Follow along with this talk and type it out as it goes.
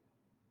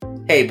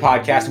Hey,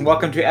 podcast, and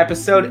welcome to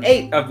episode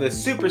 8 of the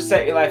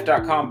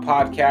SuperSetYourLife.com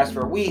podcast,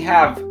 where we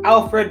have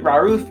Alfred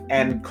Rarouf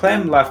and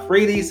Clem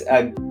Lafridis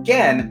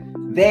again.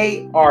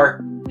 They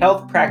are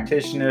health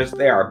practitioners,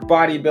 they are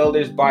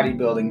bodybuilders,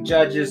 bodybuilding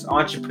judges,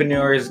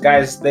 entrepreneurs.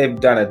 Guys, they've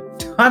done a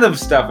ton of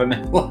stuff in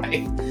their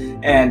life.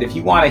 And if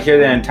you want to hear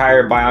their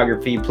entire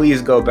biography,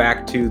 please go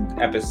back to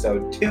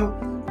episode 2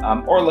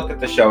 or look at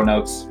the show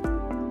notes.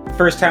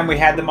 First time we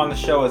had them on the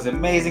show was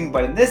amazing,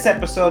 but in this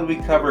episode we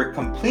cover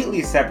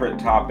completely separate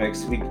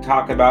topics. We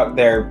talk about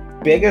their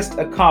biggest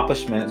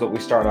accomplishment is what we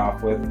start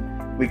off with.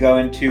 We go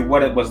into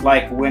what it was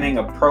like winning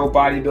a pro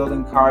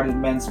bodybuilding card in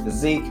Men's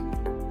Physique,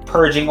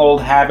 purging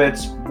old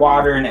habits,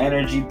 water and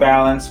energy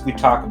balance. We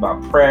talk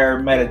about prayer,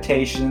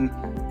 meditation.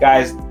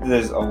 Guys,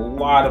 there's a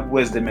lot of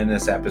wisdom in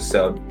this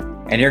episode,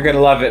 and you're going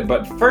to love it.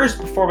 But first,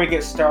 before we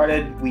get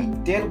started, we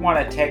did want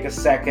to take a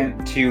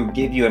second to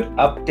give you an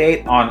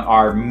update on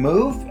our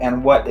move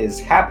and what is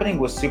happening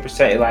with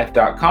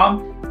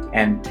SuperSetYourLife.com.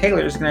 And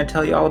Taylor is going to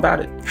tell you all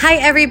about it. Hi,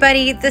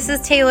 everybody. This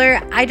is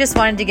Taylor. I just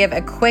wanted to give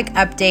a quick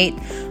update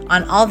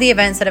on all the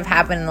events that have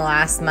happened in the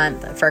last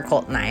month for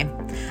Colt and I.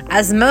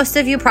 As most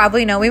of you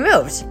probably know, we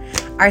moved.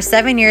 Our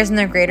 7 years in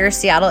the greater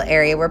Seattle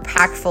area were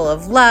packed full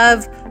of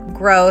love,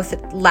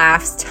 growth,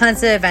 laughs,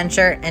 tons of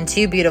adventure, and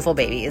 2 beautiful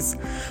babies.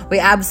 We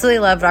absolutely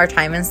loved our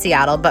time in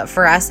Seattle, but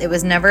for us, it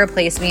was never a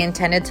place we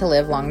intended to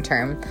live long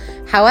term.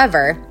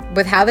 However,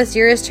 with how this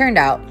year has turned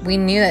out, we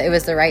knew that it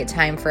was the right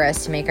time for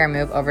us to make our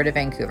move over to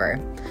Vancouver.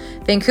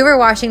 Vancouver,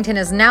 Washington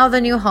is now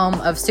the new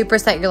home of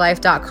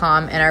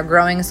SuperSetYourLife.com and our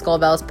growing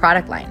Skullbells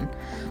product line.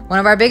 One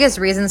of our biggest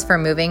reasons for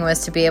moving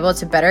was to be able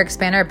to better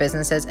expand our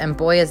businesses, and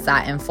boy, is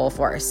that in full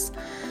force.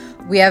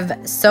 We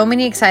have so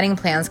many exciting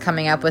plans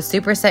coming up with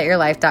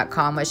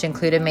SuperSetYourLife.com, which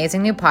include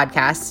amazing new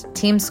podcasts,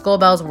 Team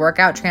Skullbells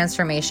Workout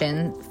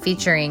Transformation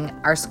featuring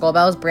our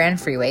Skullbells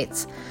brand free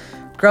weights,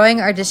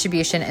 growing our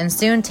distribution, and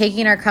soon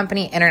taking our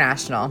company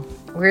international.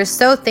 We're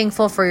so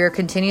thankful for your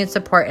continued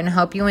support and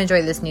hope you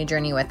enjoy this new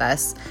journey with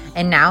us.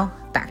 And now,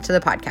 back to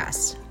the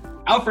podcast.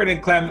 Alfred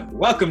and Clem,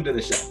 welcome to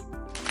the show.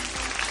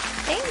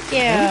 Thank you.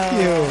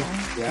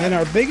 Thank you. And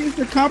our biggest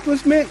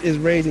accomplishment is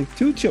raising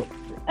 2 children.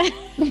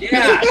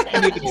 Yeah.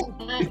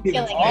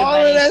 All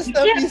of that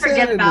stuff you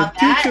forget said. about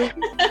that.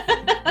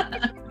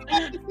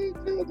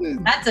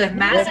 That's a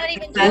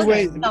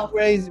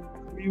massive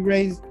We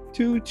raised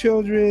 2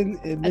 children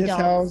in this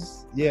Adults.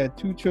 house. Yeah,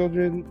 2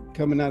 children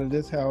coming out of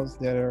this house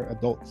that are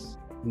adults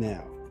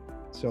now.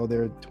 So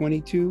they're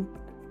 22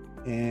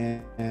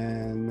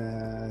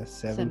 and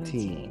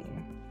 17.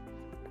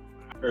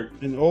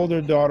 An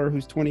older daughter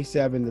who's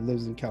 27 that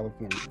lives in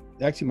California.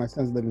 Actually, my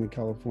son's living in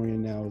California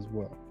now as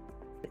well.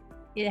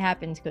 It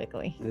happens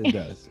quickly. It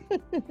does.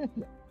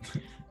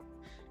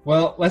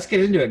 Well, let's get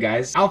into it,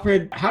 guys.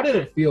 Alfred, how did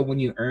it feel when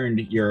you earned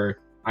your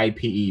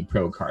IPE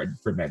Pro card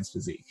for Men's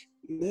Physique?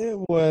 It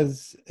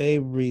was a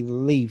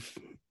relief,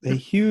 a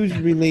huge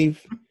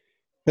relief,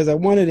 because I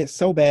wanted it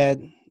so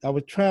bad. I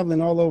was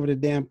traveling all over the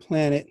damn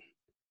planet,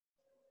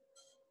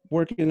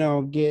 working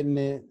on getting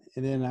it,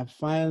 and then I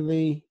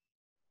finally,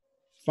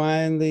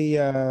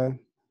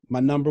 my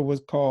number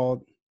was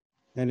called,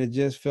 and it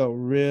just felt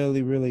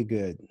really, really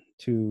good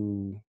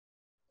to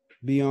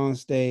be on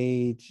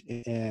stage.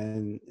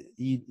 And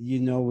you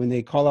know, when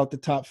they call out the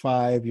top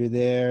 5, you're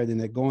there, then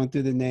they're going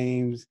through the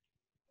names,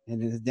 and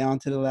then it's down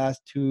to the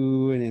last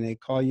 2, and then they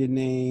call your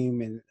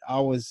name, and I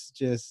was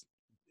just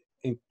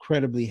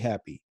incredibly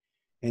happy.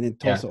 And in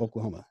Tulsa,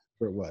 Oklahoma,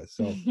 where it was.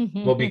 So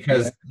Well,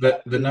 because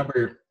the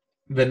number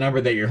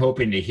that you're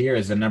hoping to hear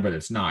is the number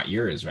that's not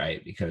yours,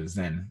 right? Because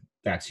then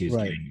that's who's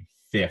Right. getting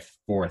 5th,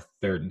 4th,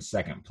 3rd, and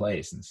 2nd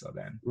place, and so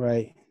then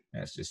right.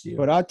 that's just you.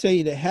 But I'll tell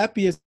you, the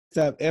happiest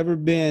I've ever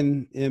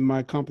been in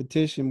my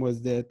competition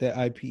was that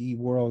IPE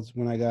Worlds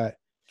when I got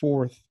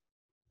 4th.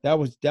 That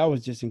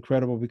was just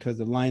incredible because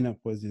the lineup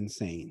was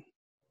insane.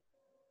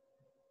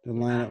 The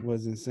lineup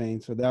was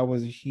insane. So that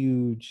was a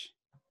huge,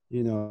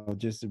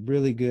 just a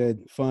really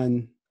good,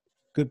 fun,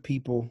 good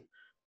people.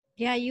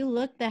 Yeah, you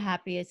looked the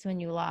happiest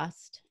when you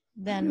lost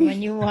than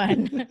when you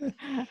won.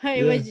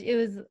 It was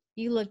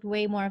you looked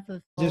way more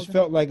fulfilled. Just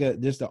felt like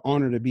just an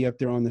honor to be up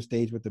there on the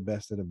stage with the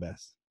best of the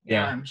best.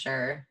 Yeah, I'm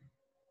sure.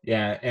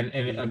 Yeah,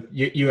 and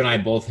you and I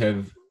both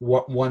have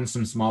won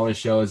some smaller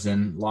shows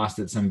and lost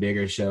at some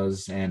bigger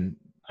shows, and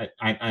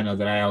I know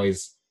that I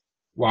always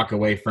walk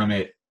away from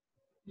it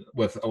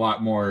with a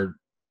lot more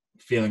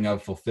feeling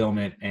of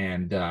fulfillment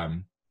and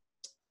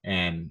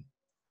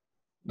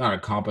not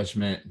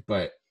accomplishment,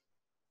 but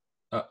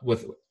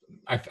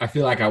I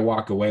feel like I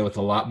walk away with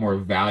a lot more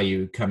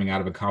value coming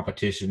out of a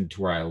competition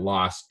to where I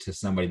lost to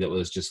somebody that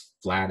was just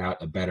flat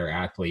out a better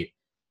athlete,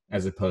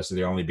 as opposed to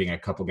there only being a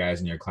couple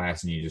guys in your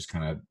class and you just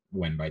kind of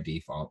win by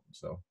default.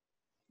 So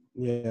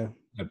yeah,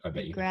 I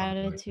bet you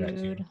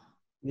gratitude,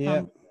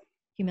 yeah,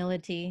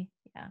 humility.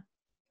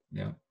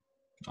 Yeah,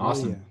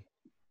 awesome. Oh, yeah.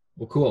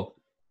 Well, cool.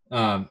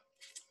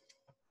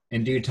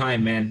 In due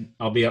time, man,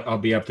 I'll be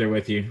up there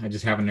with you. I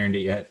just haven't earned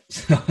it yet.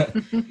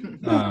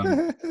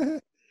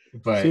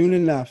 But soon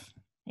enough.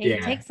 It Yeah.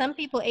 takes some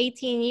people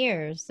 18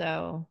 years,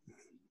 so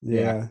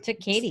Yeah. To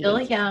Katie.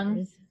 Still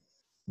young.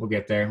 We'll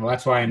get there. Well,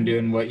 that's why I'm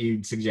doing what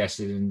you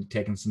suggested and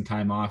taking some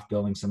time off,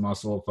 building some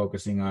muscle,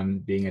 focusing on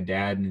being a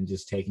dad, and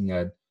just taking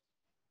a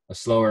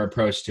slower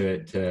approach to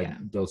it to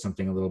build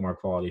something a little more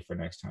quality for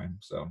next time.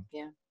 So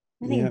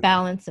I think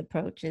balanced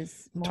approach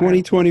is more.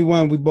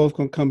 2021, we both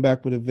gonna come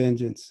back with a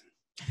vengeance.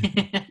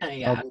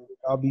 Yeah.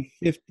 I'll be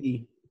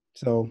 50.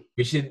 So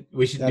we should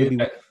that'll do be-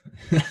 that.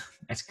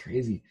 That's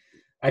crazy.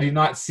 I do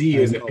not see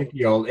you as a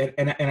 50-year-old,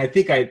 and I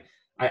think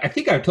I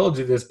think I've told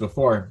you this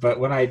before, but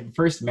when I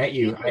first met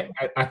you,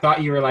 I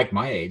thought you were like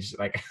my age.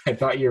 Like I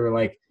thought you were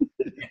like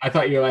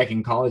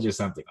in college or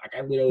something. Like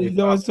I literally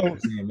thought it's we were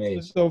the same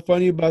age. so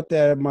funny about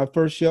that. At my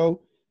first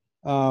show,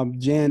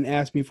 Jen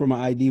asked me for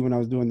my ID when I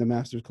was doing the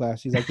master's class.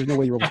 She's like, "There's no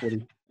way you're over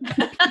 40."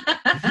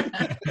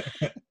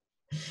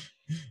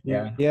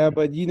 Yeah,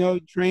 but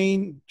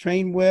train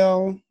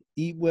well,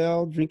 eat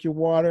well, drink your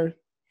water,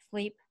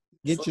 Sleep.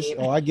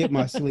 I get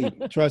my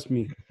sleep. Trust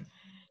me.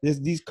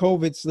 These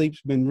COVID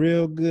sleep's been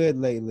real good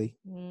lately.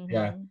 Mm-hmm.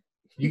 Yeah.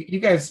 You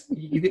guys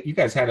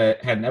had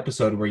an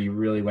episode where you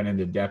really went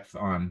into depth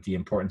on the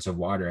importance of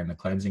water and the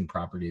cleansing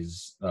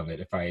properties of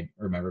it, if I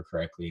remember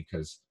correctly,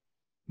 because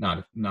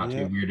not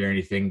too weird or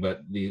anything,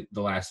 but the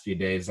last few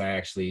days I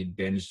actually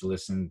binged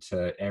listened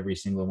to every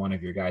single one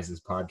of your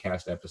guys'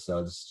 podcast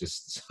episodes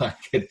just so I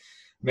could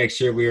make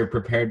sure we were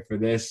prepared for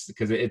this,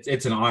 because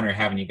it's an honor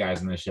having you guys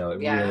on the show. It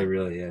really,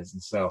 really is.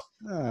 And so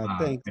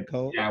thanks,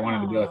 Cole. I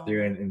wanted to go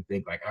through and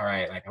think like, all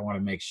right, like I want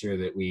to make sure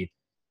that we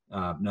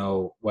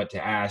know what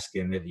to ask,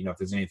 and that if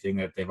there's anything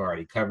that they've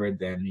already covered,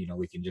 then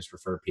we can just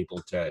refer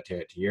people to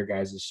your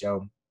guys'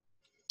 show.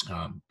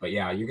 But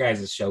yeah, your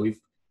guys' show, we've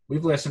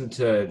listened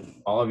to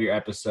all of your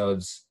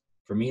episodes,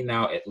 for me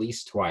now at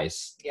least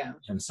twice,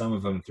 and some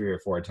of them 3 or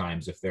 4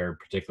 times if they're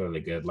particularly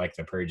good, like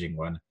the purging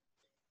one,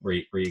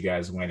 where you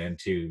guys went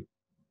into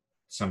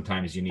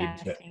sometimes you need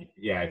Fasting.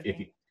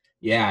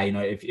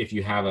 if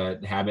you have a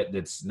habit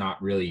that's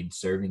not really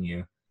serving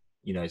you,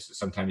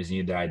 sometimes you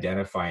need to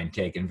identify and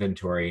take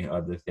inventory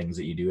of the things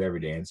that you do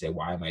every day and say,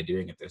 why am I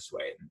doing it this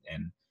way?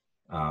 And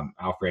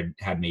Alfred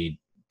had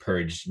me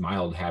purge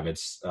mild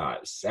habits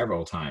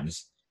several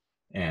times,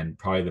 and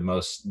probably the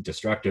most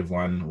destructive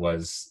one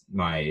was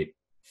my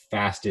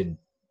fasted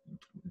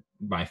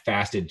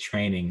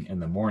training in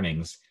the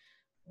mornings,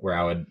 where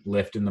I would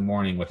lift in the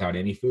morning without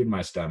any food in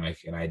my stomach.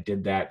 And I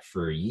did that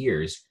for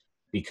years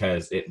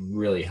because it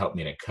really helped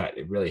me to cut.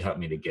 It really helped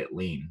me to get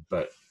lean.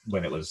 But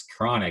when it was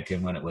chronic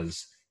and when it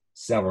was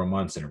several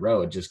months in a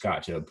row, it just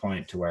got to a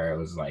point to where it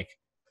was like,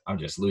 I'm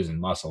just losing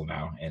muscle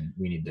now, and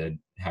we need to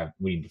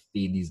feed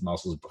these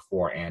muscles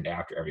before and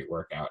after every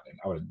workout. And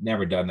I would have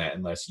never done that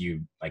unless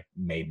you like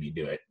made me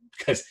do it.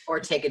 Or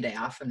take a day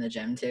off from the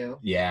gym too.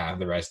 Yeah,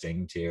 the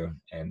resting too.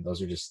 And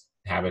those are just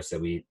habits that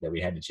we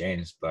had to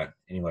change. But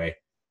anyway,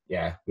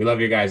 yeah, we love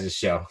your guys'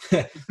 show.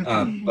 But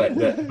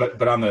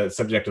on the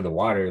subject of the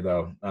water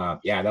though,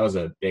 that was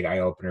a big eye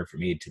opener for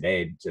me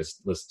today.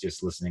 Just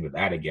listening to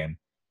that again,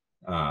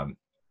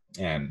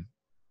 and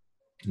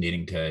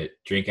needing to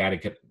drink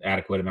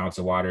adequate amounts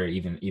of water,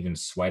 even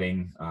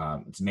sweating.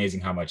 It's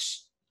amazing how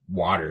much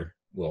water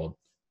will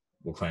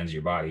cleanse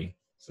your body.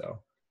 So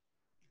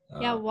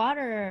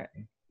water.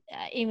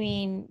 I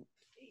mean,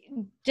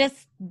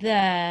 just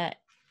the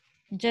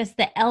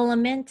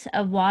element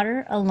of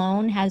water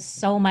alone has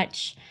so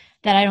much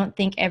that I don't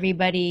think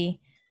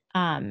everybody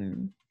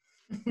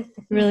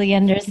really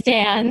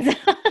understands.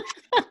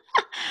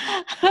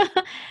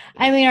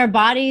 I mean, our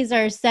bodies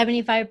are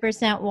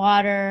 75%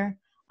 water.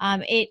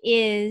 It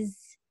is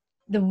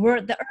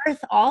the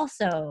earth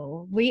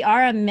also. We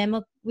are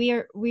we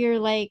are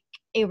like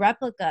a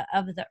replica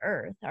of the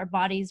earth. Our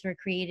bodies were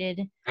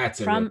created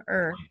from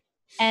earth.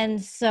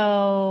 And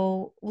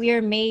so we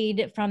are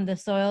made from the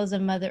soils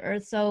of Mother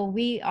Earth. So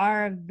we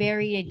are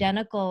very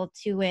identical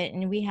to it.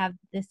 And we have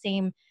the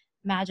same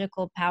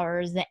magical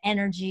powers, the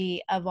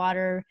energy of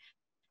water,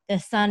 the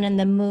sun and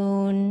the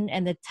moon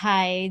and the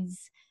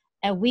tides.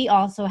 And we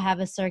also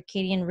have a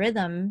circadian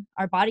rhythm.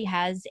 Our body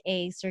has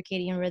a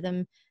circadian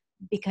rhythm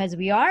because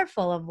we are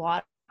full of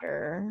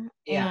water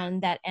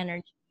and that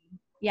energy.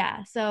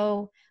 Yeah.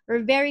 So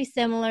we're very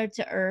similar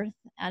to Earth.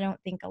 I don't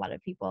think a lot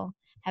of people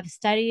have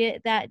studied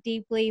it that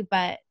deeply,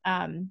 but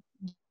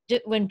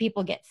when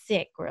people get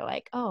sick, we're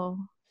like, oh,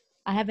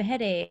 I have a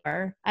headache,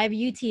 or I have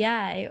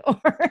UTI,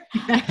 or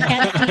I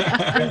can't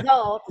see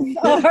results,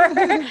 or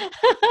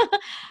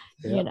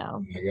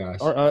Oh my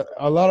gosh.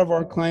 A lot of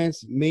our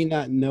clients may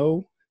not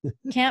know.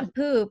 Can't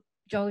poop,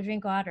 Joe,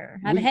 drink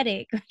water. Have a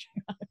headache.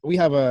 We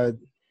have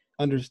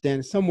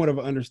somewhat of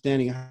an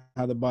understanding of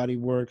how the body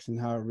works and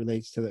how it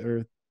relates to the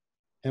earth,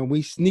 and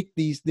we sneak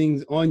these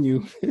things on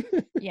you.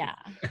 Yeah.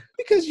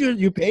 Because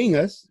you're paying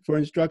us for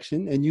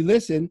instruction and you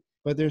listen,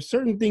 but there's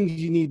certain things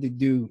you need to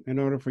do in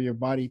order for your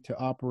body to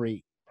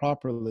operate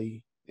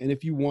properly. And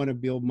if you want to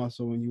build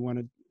muscle and you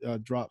want to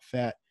drop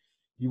fat,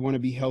 you want to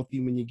be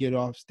healthy when you get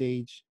off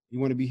stage. You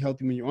want to be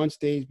healthy when you're on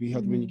stage, be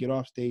healthy when you get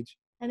off stage.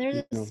 And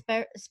there's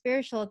a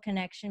spiritual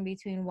connection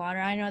between water.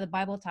 I know the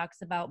Bible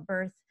talks about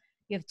birth.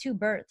 You have 2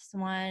 births.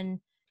 One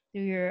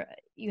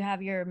you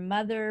have your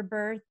mother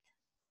birth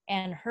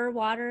and her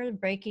water,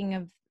 breaking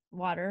of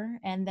water,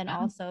 and then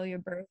also your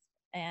birth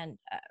and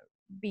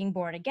being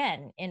born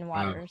again in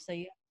water. So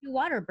you have 2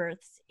 water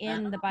births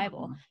in the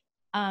Bible.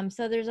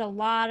 So there's a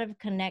lot of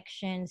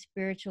connection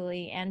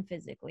spiritually and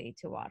physically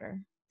to water.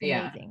 It's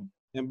amazing.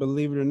 And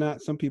believe it or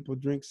not, some people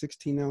drink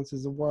 16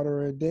 ounces of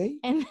water a day.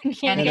 And you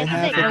And get a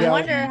half sick. a I gallon.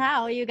 wonder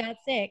how you got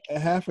sick. A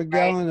half a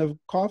gallon of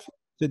coffee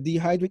to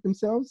dehydrate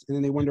themselves, and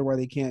then they wonder why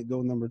they can't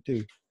go number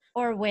 2.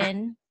 Or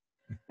when.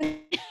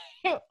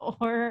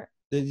 Or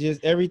They're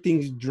just,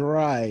 everything's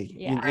dry.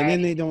 Yeah. And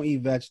then they don't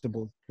eat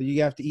vegetables. So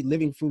you have to eat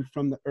living food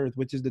from the earth,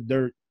 which is the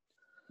dirt.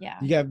 yeah.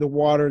 You have the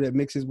water that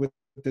mixes with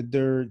the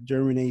dirt,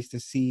 germinates the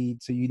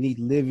seed. So you need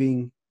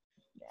living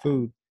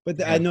food.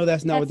 But I know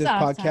that's not what this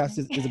That's podcast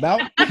awesome. is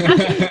about.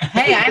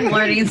 Hey, I'm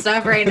learning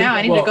stuff right now.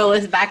 I need to go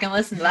listen back and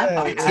listen to that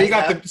Yeah. podcast.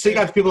 So you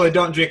got the people that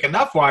don't drink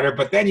enough water,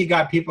 but then you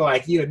got people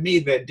like you and me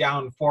that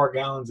down 4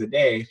 gallons a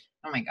day,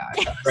 Oh my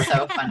gosh, that's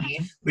so funny.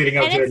 leading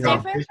up And to it's their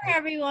different for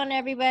everyone,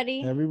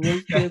 everybody.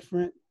 Everyone's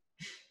different.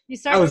 You That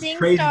start was seeing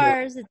crazy.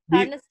 stars, it's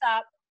time to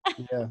stop.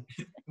 Yeah.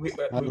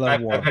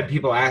 I've water. had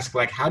people ask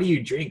like, "How do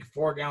you drink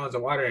 4 gallons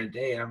of water in a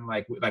day?" And I'm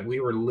like, we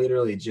were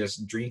literally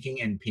just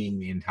drinking and peeing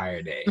the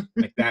entire day.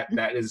 Like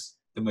that is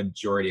the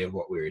majority of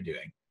what we were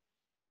doing.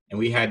 And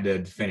we had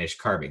to finish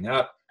carving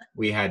up.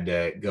 We had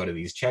to go to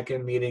these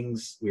check-in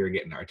meetings. We were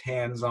getting our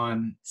tans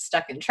on.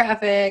 Stuck in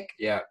traffic.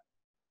 Yeah.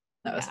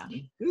 That was Yeah.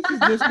 funny. This is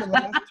just the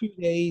last 2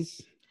 days.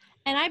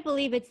 And I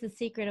believe it's the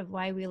secret of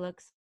why we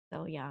look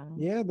so young.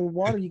 Yeah, the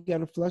water, you got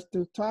to flush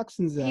the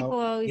toxins People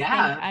out. always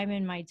Yeah. think I'm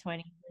in my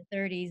 20s or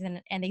 30s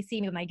and they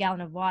see me with my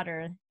gallon of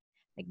water.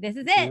 Like, this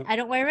is it. Yep. I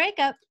don't wear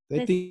makeup. They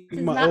This think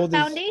is my not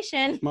oldest,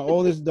 foundation. my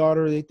oldest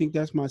daughter, they think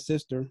that's my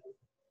sister.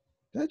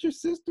 That's your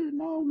sister?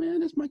 No,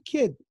 man, that's my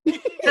kid. That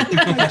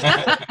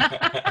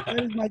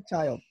is my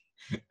child.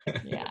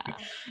 Yeah.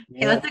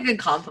 Hey, that's a good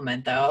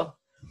compliment, though.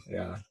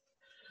 Yeah.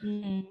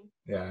 Mhm.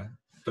 Yeah.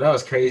 But that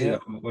was crazy Yeah.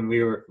 when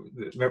we were.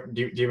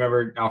 Do you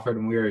remember, Alfred,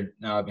 when we were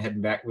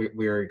heading back? We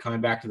were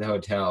coming back to the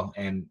hotel,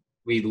 and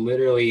we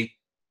literally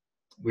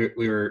we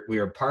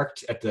were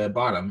parked at the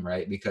bottom,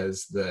 right?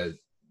 Because the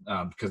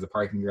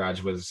parking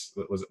garage was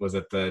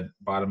at the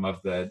bottom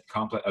of the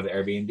complex of the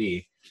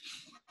Airbnb,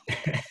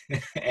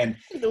 and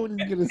I know what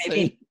you're gonna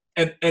Maybe.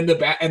 say. and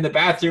the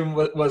bathroom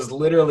was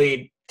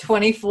literally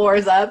 20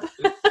 floors up.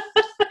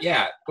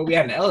 yeah, but we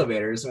had an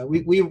elevator, so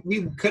we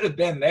could have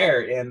been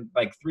there in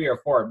like 3 or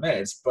 4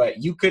 minutes,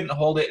 but you couldn't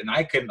hold it and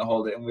I couldn't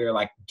hold it, and we were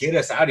like, get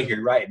us out of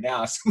here right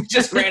now. So we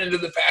just ran into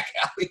the back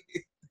alley.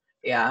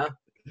 Yeah.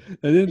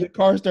 And then the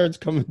car starts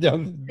coming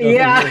down. the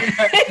Yeah.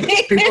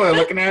 road. People are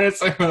looking at us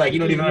like we're like, you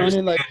don't even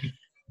Running understand. like-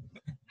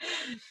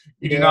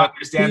 You do Yeah, not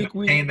understand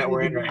we- the pain that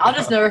we're in right I'll now.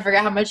 just never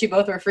forget how much you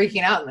both were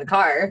freaking out in the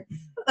car.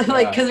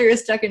 Like, because we were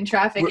stuck in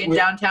traffic in We-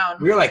 downtown.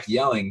 We were like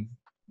yelling.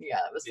 Yeah,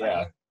 that was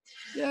Yeah. funny.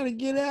 Gotta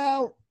get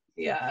out.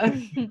 Yeah.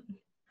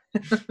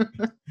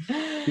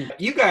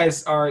 You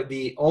guys are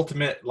the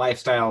ultimate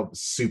lifestyle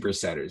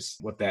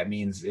supersetters. What that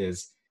means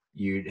is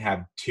you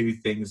have 2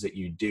 things that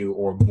you do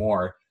or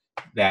more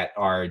that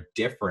are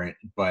different,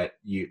 but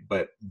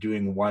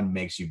doing one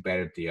makes you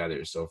better at the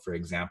other. So, for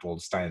example,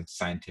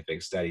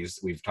 scientific studies,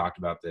 we've talked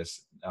about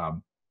this,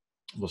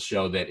 will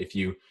show that if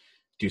you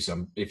do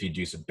some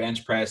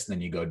bench press,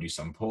 then you go do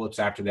some pull-ups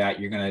after that,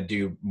 you're going to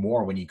do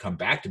more when you come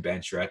back to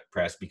bench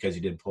press because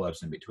you did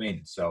pull-ups in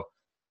between. So,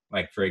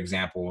 like, for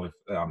example, if,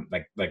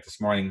 like this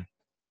morning,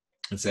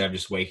 instead of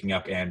just waking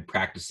up and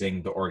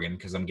practicing the organ,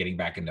 because I'm getting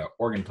back into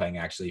organ playing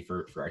actually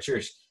for our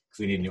church because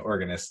we need a new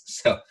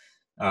organist. So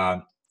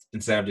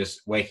instead of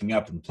just waking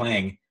up and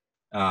playing,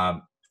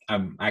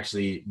 I'm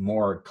actually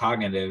more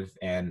cognitive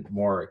and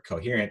more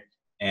coherent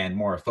and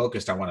more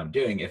focused on what I'm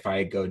doing if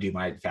I go do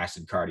my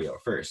fasted cardio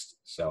first.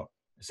 So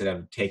instead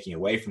of taking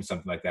away from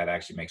something like that, it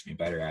actually makes me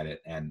better at it.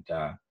 And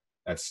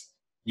that's,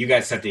 you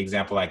guys set the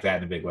example like that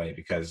in a big way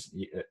because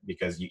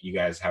you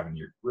guys having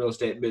your real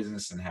estate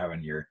business and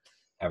having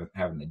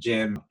the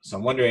gym. So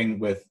I'm wondering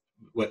with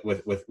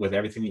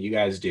everything that you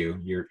guys do,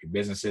 your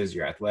businesses,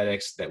 your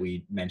athletics that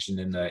we mentioned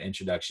in the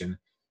introduction,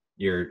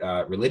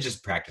 your religious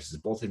practices,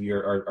 both of you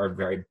are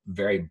very,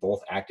 very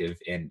both active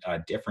in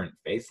different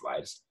faith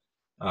lives.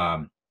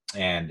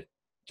 And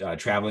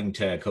traveling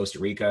to Costa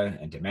Rica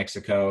and to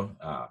Mexico,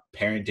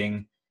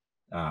 parenting.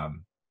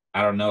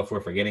 I don't know if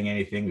we're forgetting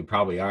anything. We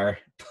probably are,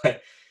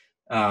 but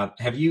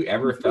have you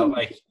ever felt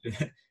like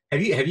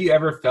have you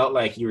ever felt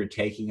like you were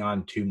taking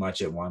on too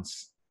much at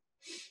once?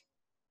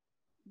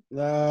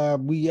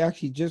 We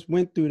actually just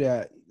went through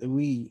that.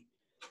 We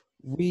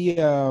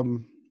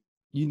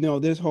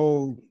this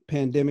whole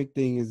pandemic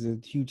thing is a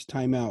huge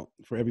timeout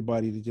for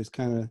everybody to just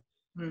kind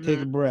of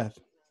take a breath.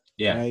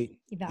 Yeah. Right.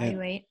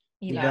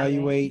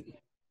 Evaluate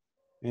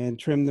and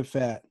trim the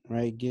fat,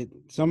 right? Get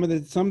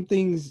some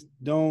things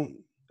don't,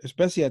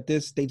 especially at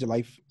this stage of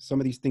life, some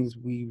of these things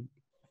we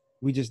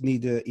just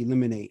need to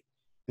eliminate.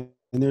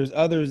 And there's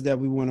others that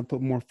we want to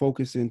put more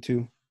focus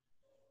into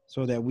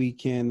so that we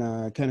can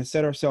kind of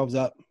set ourselves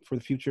up for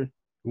the future.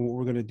 what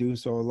we're going to do.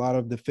 So a lot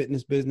of the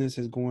fitness business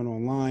is going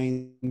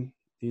online.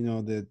 You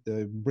know,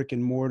 the brick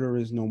and mortar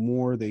is no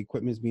more. The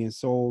equipment is being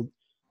sold.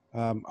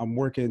 I'm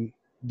working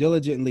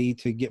diligently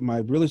to get my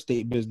real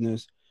estate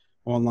business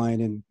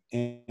online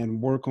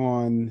and work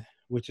on,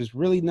 which is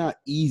really not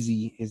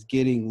easy, is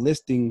getting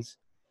listings.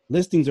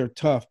 Listings are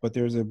tough, but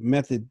there's a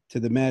method to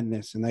the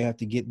madness, and I have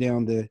to get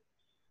down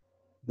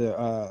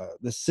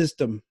the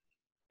system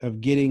of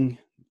getting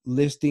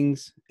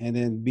listings and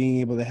then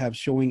being able to have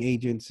showing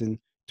agents and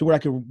to where I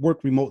could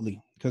work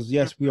remotely. Because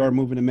yes, we are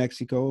moving to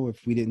Mexico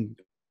if we didn't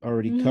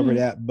already cover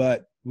that,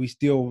 but we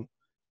still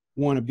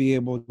want to be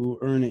able to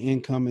earn an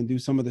income and do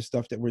some of the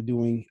stuff that we're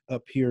doing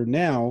up here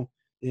now,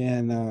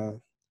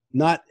 and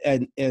not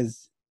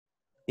as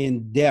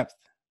in depth,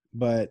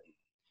 but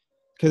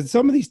because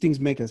some of these things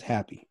make us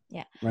happy.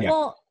 Yeah. Right?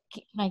 Well,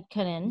 I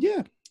couldn't.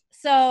 Yeah.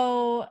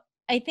 So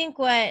I think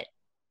what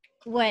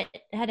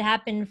had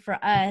happened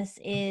for us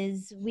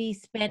is we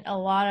spent a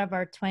lot of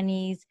our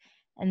 20s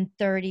and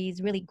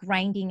 30s really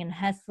grinding and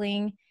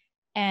hustling,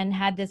 and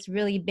had this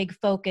really big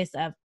focus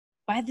of,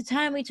 by the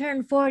time we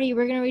turn 40,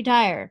 we're going to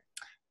retire.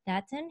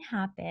 That didn't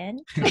happen.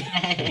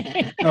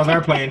 That was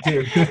our plan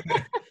too.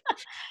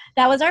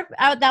 That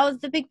was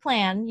the big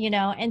plan, you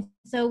know. And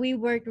so we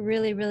worked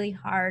really, really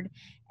hard.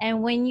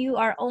 And when you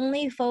are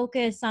only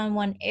focused on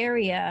one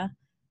area,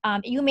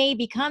 you may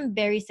become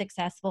very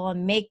successful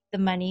and make the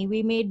money.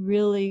 We made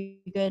really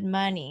good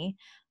money.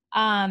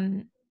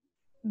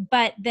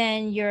 But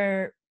then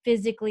you're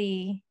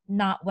physically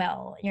not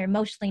well, you're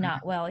emotionally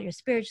not well, you're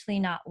spiritually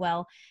not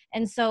well.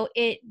 And so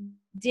it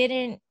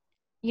didn't,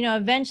 you know,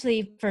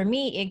 eventually for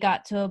me, it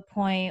got to a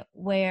point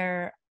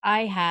where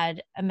I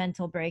had a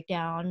mental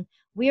breakdown.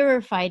 We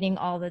were fighting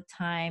all the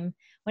time.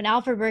 When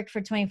Alfred worked for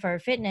 24 Hour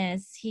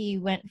Fitness, he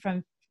went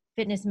from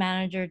fitness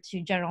manager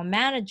to general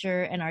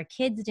manager, and our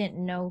kids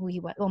didn't know who he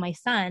was. Well, my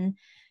son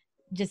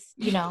just,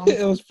 you know.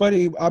 It was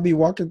funny. I'll be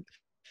walking,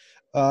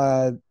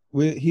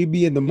 he'd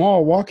be in the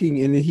mall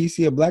walking, and then he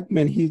see a black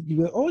man. He'd be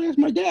like, "Oh, that's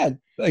my dad!"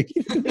 Like,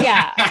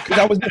 yeah,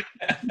 I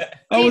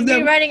was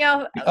never running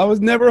out. I was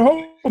never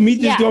home. He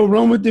just go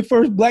run with the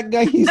first black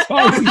guy he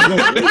saw.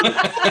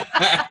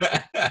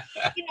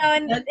 You know,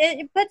 and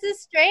it puts a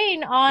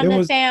strain on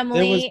the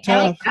family. It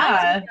was tough.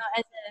 And,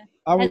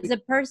 you know, as a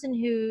person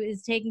who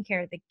is taking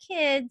care of the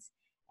kids,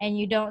 and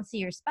you don't see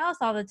your spouse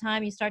all the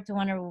time, you start to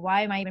wonder, well,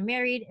 why am I even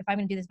married? If I'm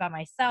going to do this by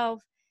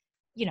myself,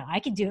 you know, I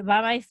could do it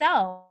by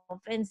myself.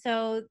 And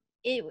so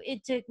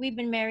it took, we've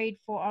been married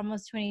for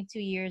almost 22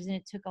 years, and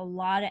it took a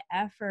lot of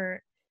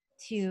effort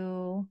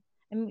to,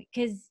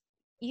 because,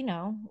 you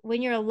know,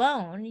 when you're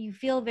alone, you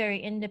feel very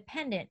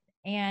independent,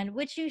 and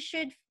which you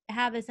should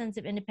have a sense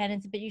of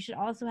independence, but you should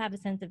also have a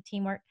sense of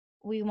teamwork.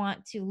 We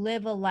want to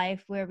live a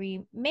life where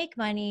we make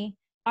money,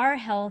 are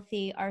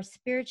healthy, are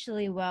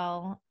spiritually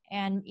well,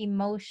 and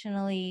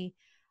emotionally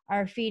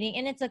are feeding.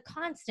 And it's a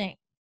constant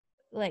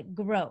like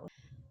growth.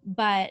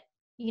 But,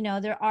 you know,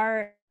 there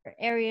are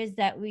areas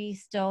that we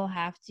still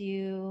have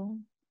to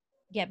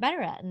get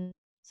better at. And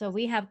so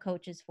we have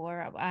coaches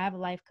I have a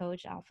life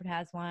coach. Alfred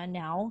has one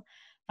now,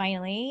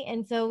 finally.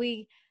 And so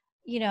we,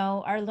 you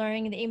know, are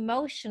learning the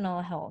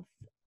emotional health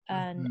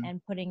and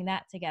putting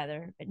that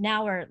together. But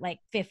now we're like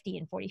 50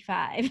 and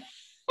 45.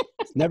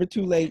 It's never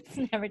too late.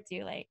 It's never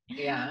too late.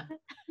 Yeah.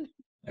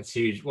 That's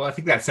huge. Well, I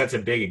think that sets a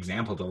big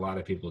example to a lot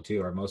of people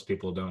too, or most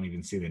people don't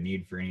even see the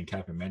need for any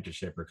type of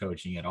mentorship or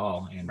coaching at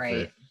all. And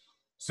for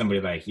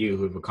somebody like you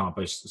who've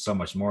accomplished so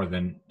much more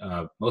than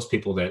most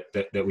people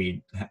that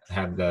we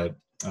have the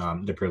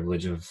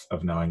privilege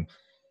of knowing,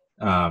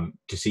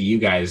 to see you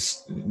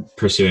guys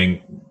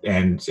pursuing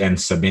and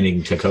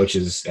submitting to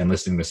coaches and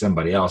listening to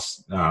somebody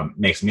else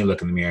makes me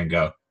look in the mirror and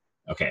go,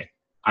 okay,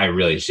 I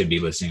really should be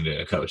listening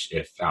to a coach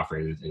if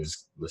Alfred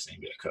is listening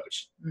to a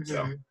coach.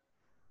 So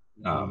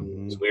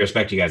we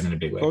respect you guys in a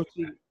big way.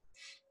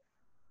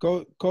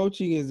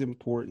 Coaching is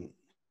important.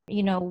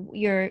 You know,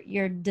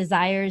 your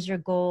desires, your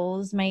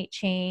goals might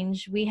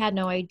change. We had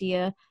no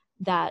idea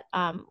that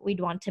we'd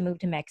want to move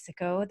to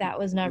Mexico. That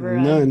was never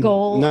a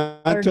goal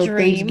not or until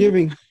dream.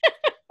 Thanksgiving.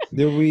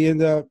 Then we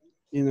end up,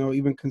 you know,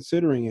 even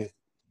considering it.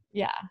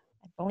 Yeah,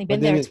 I've only been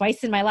there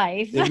twice in my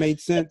life. It made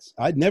sense.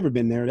 I'd never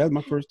been there. That was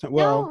my first time.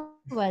 Well,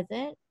 no, was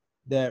it?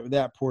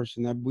 That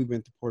portion. We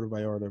went to Puerto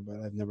Vallarta,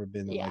 but I've never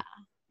been there. Yeah. Like,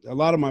 a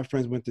lot of my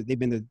friends they've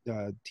been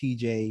to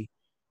TJ,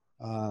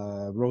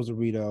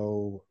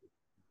 Rosarito,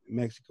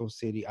 Mexico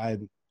City. I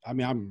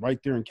mean, I'm right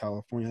there in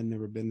California. I've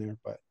never been there,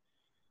 but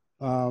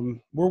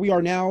where we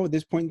are now at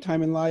this point in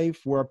time in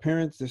life, where our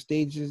parents, the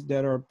stages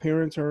that our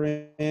parents are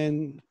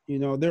in, you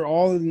know,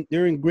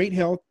 they're in great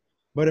health.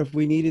 But if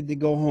we needed to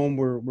go home,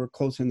 we're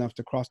close enough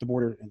to cross the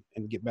border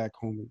and get back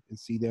home and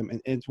see them,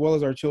 and as well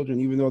as our children,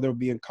 even though they'll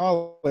be in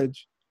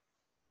college,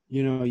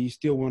 you know, you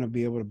still want to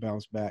be able to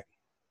bounce back.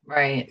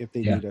 Right. If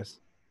they need us,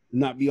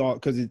 not be all,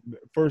 because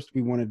first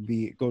we wanted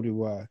to go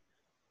to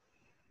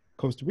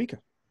Costa Rica,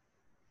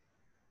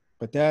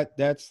 but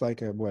that's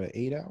like an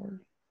 8-hour,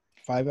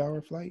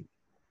 5-hour flight,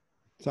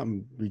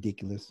 something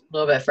ridiculous. A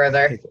little bit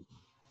further.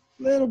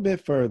 little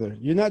bit further.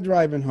 You're not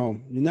driving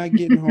home. You're not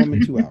getting home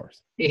in 2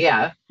 hours.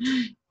 Yeah.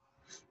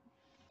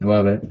 I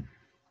love it.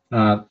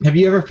 Have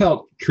you ever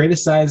felt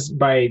criticized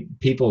by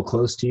people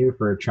close to you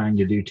for trying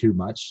to do too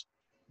much?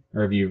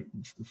 Or have you,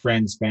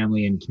 friends,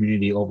 family, and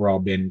community overall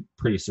been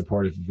pretty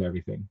supportive of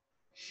everything?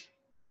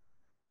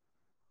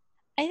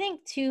 I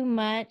think too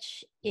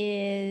much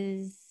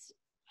is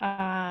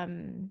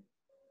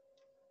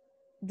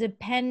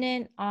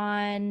dependent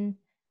on,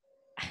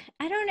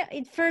 I don't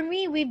know. For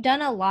me, we've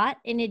done a lot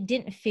and it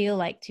didn't feel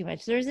like too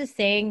much. There's a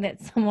saying that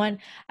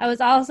I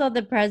was also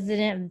the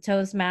president of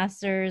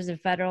Toastmasters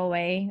of Federal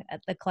Way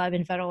at the club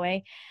in Federal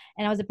Way.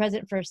 And I was the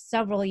president for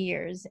several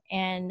years.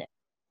 And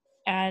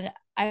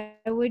I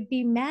would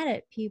be mad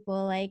at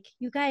people like,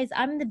 you guys,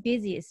 I'm the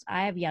busiest.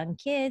 I have young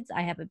kids.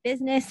 I have a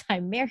business.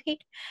 I'm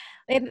married.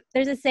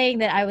 There's a saying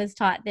that I was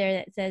taught there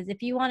that says,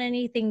 if you want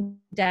anything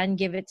done,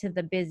 give it to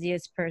the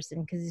busiest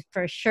person, because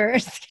for sure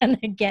it's going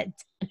to get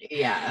done.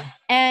 Yeah.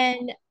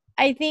 And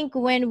I think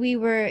when we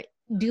were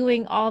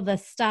doing all the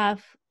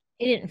stuff,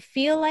 it didn't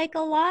feel like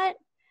a lot,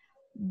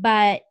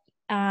 but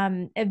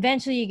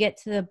eventually you get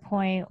to the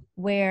point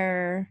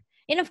where,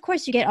 and of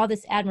course you get all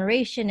this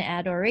admiration,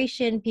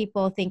 adoration.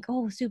 People think,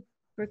 oh, super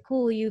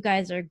cool. You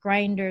guys are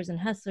grinders and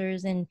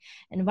hustlers, and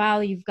wow,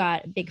 you've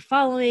got a big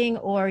following,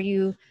 or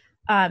you've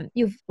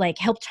like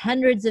helped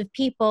hundreds of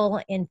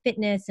people in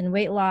fitness and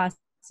weight loss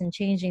and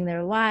changing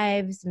their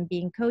lives and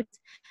being coached.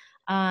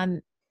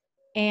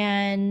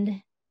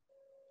 And,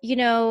 you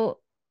know,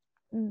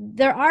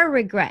 there are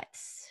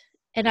regrets,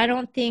 and I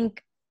don't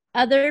think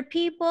other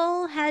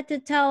people had to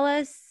tell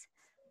us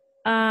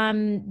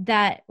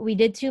that we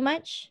did too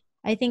much.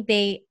 I think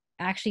they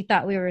actually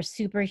thought we were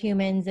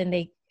superhumans and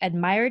they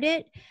admired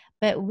it,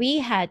 but we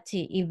had to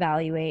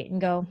evaluate and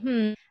go,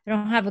 I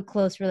don't have a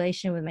close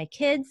relation with my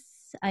kids.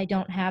 I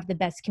don't have the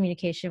best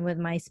communication with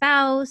my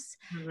spouse.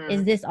 Mhm.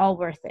 Is this all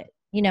worth it?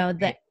 You know,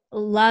 the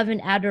love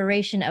and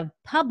adoration of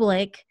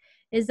public,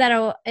 is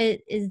that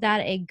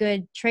a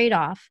good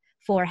trade-off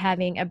for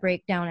having a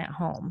breakdown at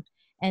home?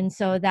 And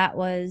so that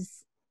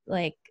was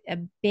like a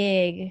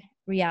big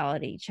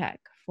reality check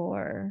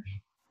for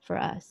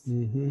us.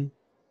 Mm-hmm.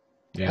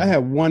 Yeah. I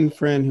had one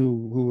friend who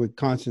would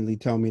constantly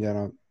tell me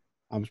that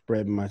I'm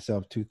spreading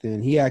myself too thin.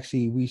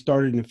 We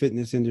started in the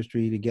fitness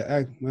industry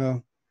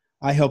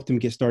I helped him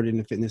get started in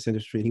the fitness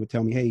industry. And he would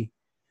tell me, hey,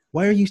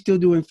 why are you still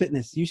doing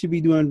fitness? You should be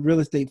doing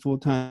real estate full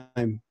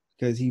time,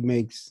 because he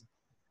makes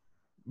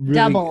really,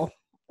 Double.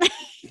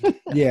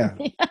 Yeah.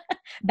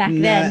 Back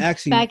then.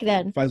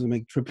 If I was to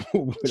make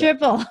triple.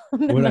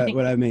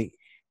 What I make.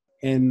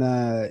 And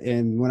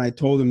when I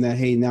told him that,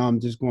 hey, now I'm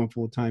just going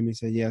full time, he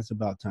said, yeah, it's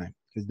about time.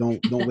 Because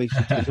don't waste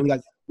your time.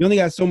 You only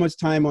got so much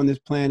time on this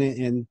planet,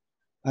 and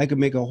I could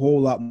make a whole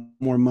lot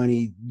more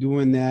money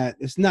doing that.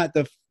 It's not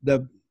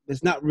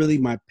it's not really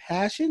my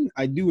passion.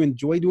 I do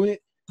enjoy doing it.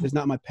 It's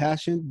not my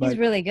passion, but he's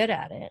really good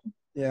at it.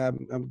 Yeah,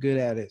 I'm good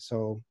at it.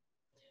 So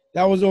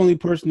that was the only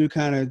person who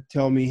kind of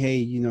tell me, hey,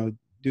 you know,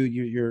 dude,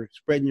 you're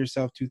spreading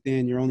yourself too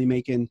thin. You're only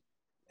making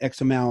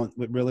X amount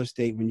with real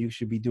estate when you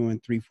should be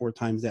doing 3-4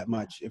 times that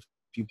much if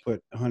you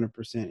put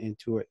 100%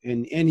 into it.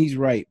 And he's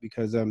right,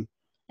 because and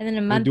then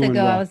a month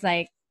ago, I was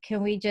like,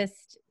 can we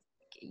just,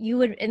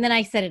 and then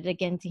I said it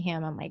again to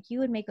him. I'm like, you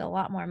would make a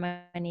lot more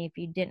money if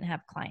you didn't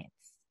have clients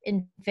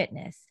in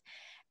fitness.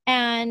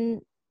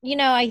 And, you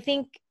know, I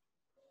think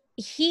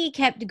he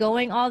kept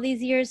going all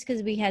these years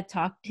because we had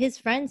talked, his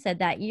friend said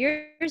that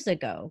years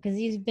ago, because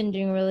he's been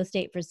doing real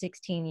estate for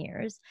 16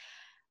 years.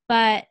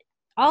 But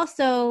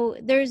also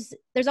there's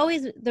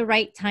always the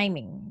right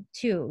timing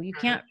too. You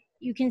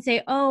can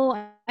say,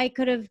 oh, I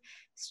could have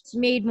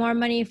made more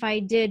money if I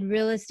did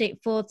real estate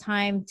full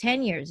time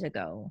 10 years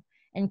ago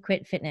and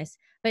quit fitness.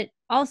 But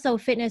also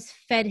fitness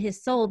fed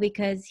his soul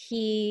because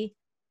he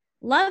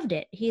loved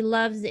it. He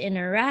loves the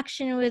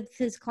interaction with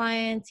his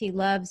clients. He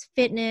loves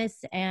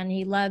fitness, and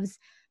he loves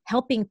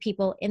helping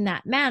people in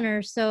that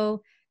manner.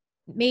 So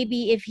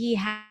maybe if he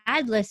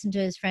had listened to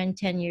his friend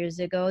 10 years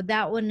ago,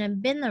 that wouldn't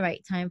have been the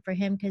right time for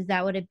him, because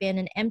that would have been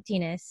an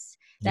emptiness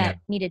that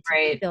needed to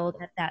be filled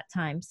at that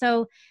time.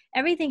 So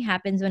everything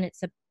happens when it's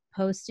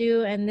supposed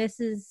to, and this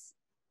is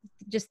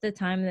just the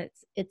time that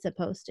it's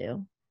supposed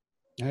to.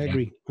 I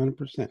agree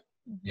 100%.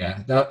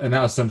 Yeah, that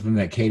was something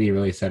that Katie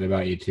really said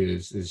about you too.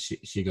 Is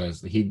she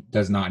goes, he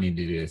does not need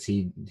to do this.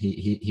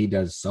 He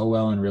does so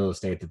well in real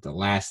estate that the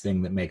last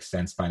thing that makes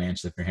sense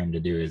financially for him to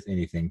do is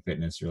anything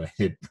fitness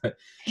related. But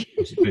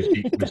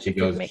she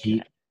goes,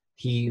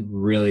 he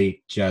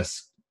really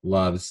just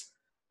loves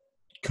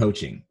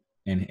coaching,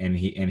 and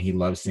he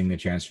loves seeing the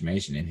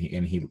transformation,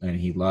 and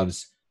he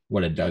loves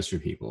what it does for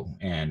people.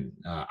 And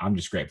I'm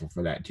just grateful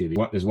for that too.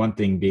 There's one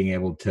thing being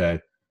able to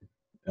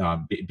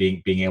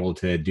being able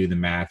to do the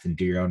math and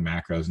do your own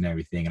macros and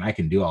everything, and I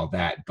can do all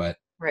that, but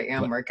write your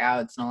own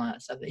workouts and all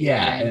that stuff that you're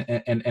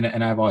doing.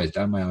 and I've always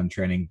done my own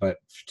training, but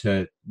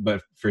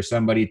for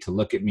somebody to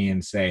look at me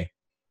and say,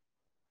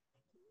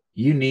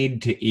 you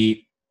need to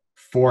eat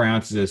 4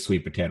 ounces of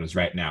sweet potatoes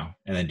right now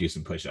and then do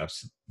some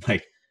push-ups,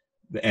 like,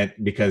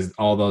 because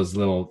all those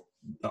little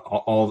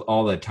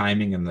all the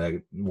timing and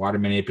the water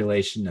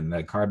manipulation and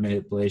the carb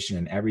manipulation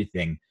and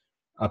everything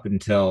up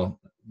until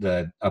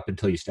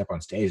you step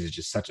on stage is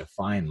just such a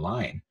fine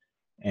line.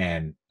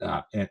 And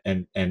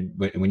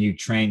when you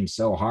train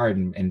so hard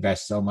and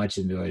invest so much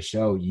into a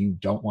show, you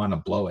don't want to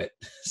blow it.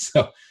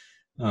 So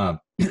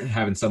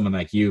having someone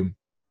like you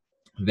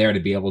there to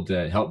be able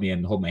to help me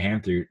and hold my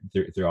hand through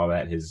all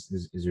that has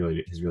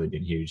really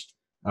been huge.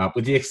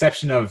 With the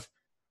exception of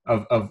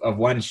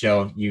one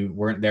show, you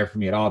weren't there for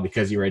me at all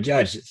because you were a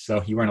judge,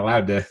 so you weren't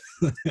allowed to.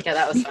 Yeah,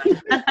 that was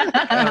fun.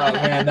 Oh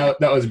man,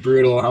 that was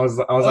brutal. I was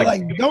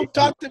like, don't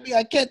talk to me.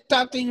 I can't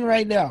talk to you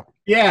right now.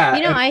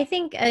 Yeah. I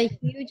think a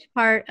huge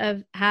part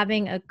of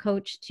having a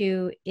coach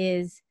too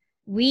is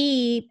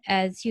we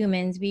as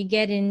humans, we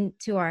get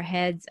into our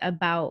heads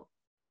about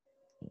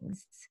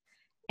things.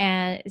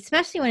 And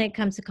especially when it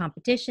comes to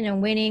competition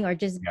and winning or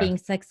just being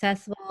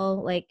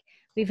successful, like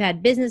we've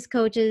had business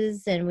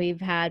coaches and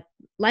we've had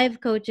life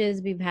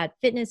coaches, we've had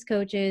fitness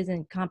coaches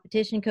and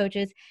competition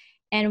coaches.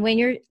 And when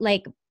you're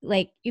like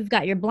you've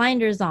got your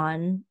blinders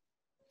on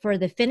for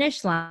the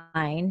finish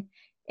line,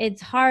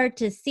 it's hard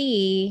to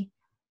see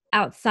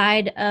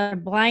outside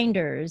of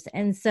blinders.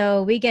 And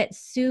so we get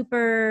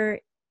super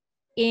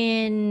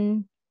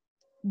entrenched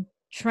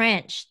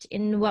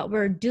in what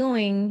we're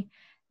doing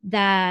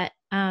that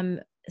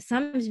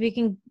sometimes we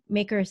can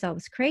make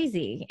ourselves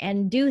crazy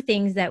and do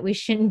things that we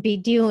shouldn't be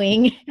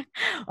doing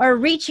or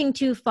reaching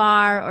too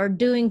far or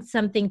doing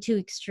something too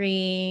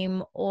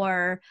extreme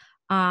or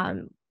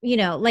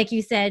like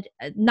you said,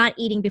 not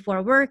eating before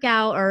a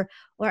workout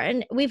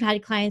and we've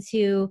had clients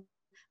who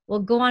will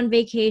go on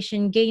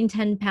vacation, gain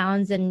 10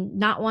 pounds and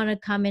not want to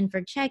come in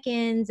for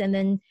check-ins and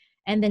then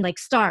like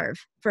starve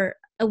for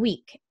a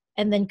week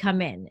and then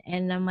come in.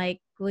 And I'm like,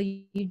 well,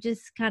 you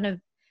just kind of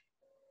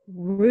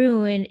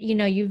ruin,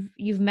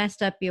 you've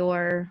messed up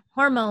your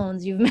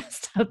hormones, you've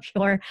messed up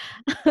your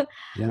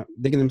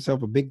digging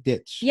themselves a big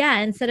ditch.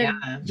 Instead of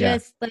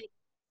just like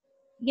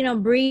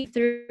breathe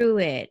through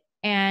it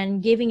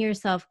and giving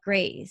yourself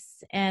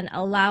grace and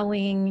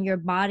allowing your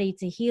body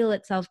to heal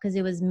itself, because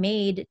it was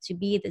made to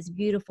be this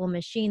beautiful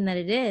machine that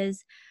it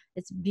is,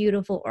 this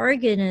beautiful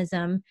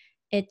organism.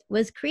 It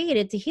was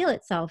created to heal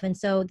itself. And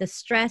so the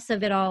stress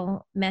of it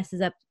all messes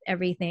up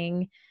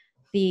everything.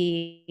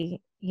 The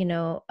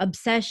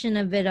obsession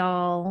of it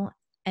all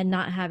and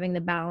not having the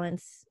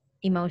balance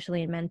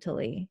emotionally and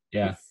mentally.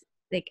 Yeah. It's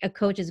like a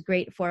coach is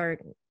great for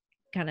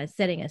kind of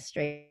setting us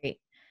straight.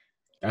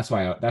 That's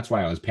why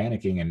I was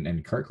panicking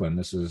in Kirkland.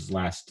 This was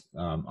last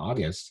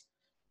August.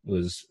 It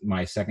was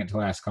my second to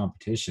last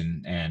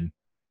competition, and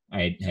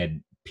I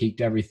had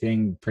peaked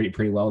everything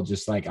pretty well,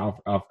 just like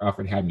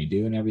Alfred had me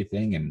do and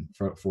everything. And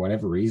for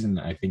whatever reason,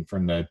 I think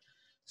from the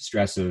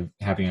stress of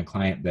having a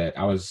client that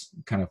I was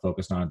kind of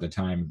focused on at the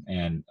time,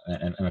 and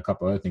a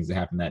couple other things that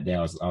happened that day,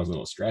 I was a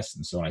little stressed.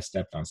 And so when I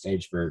stepped on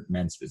stage for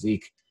Men's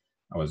Physique,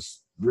 I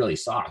was really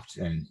soft.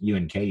 And you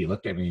and Katie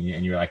looked at me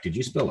and you were like, "Did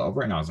you spill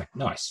over?" And I was like,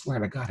 "No, I swear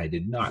to God, I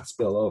did not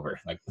spill over."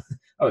 Like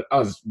I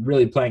was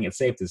really playing it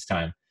safe this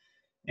time.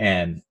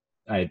 And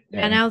I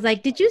was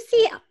like, "Did you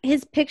see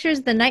his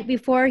pictures the night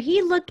before?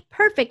 He looked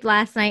perfect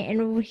last night,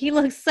 and he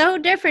looks so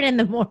different in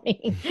the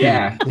morning."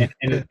 Yeah,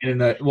 and in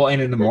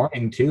the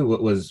morning too,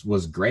 it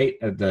was great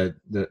at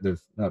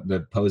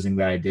the posing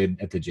that I did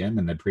at the gym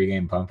and the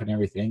pregame pump and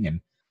everything.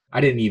 And I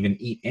didn't even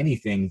eat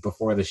anything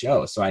before the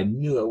show, so I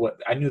knew there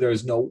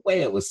was no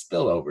way it was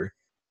spillover.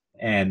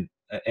 And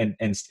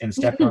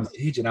stepped on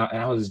stage, and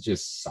I was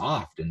just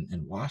soft and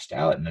washed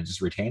out, and just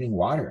retaining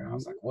water. And I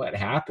was like, "What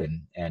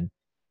happened?" And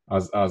I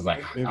was like,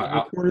 if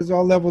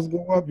cortisol levels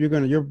go up,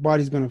 your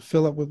body's gonna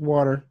fill up with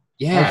water.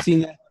 Yeah, I've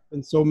seen that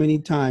happen so many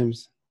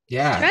times.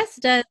 Yeah, stress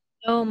does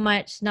so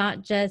much,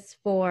 not just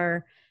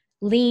for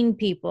lean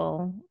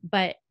people,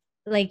 but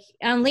like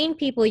on lean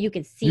people, you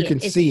can see it.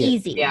 It's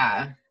easy.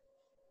 Yeah.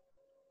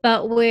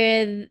 But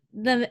with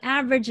the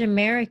average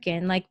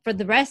American, like for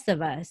the rest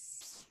of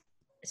us,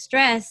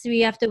 stress, we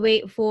have to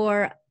wait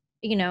for,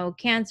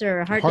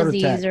 cancer or heart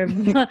disease or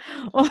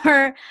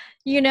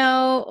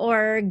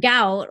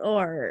gout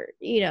or,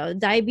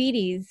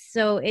 diabetes.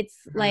 So it's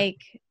like,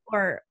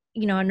 or,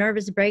 a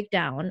nervous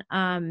breakdown.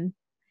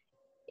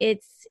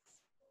 It's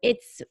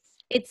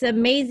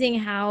amazing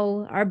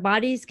how our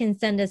bodies can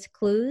send us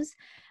clues.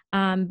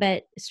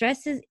 But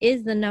stress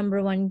is the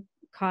number one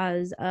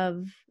cause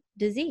of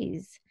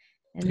disease.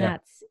 And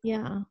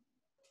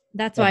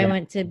that's why I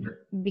went to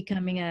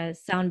becoming a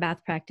sound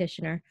bath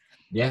practitioner.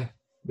 Yeah,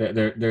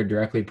 they're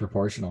directly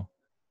proportional.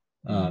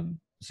 So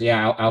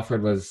yeah,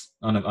 Alfred was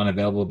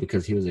unavailable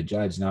because he was a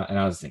judge. And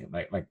I was thinking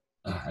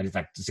I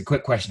just a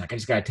quick question. Like I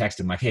just got to text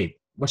him like, "Hey,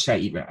 what should I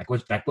eat?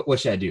 What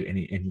should I do?" And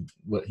he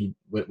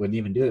wouldn't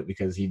even do it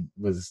because he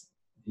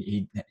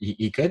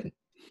couldn't.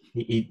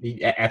 He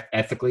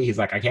ethically, he's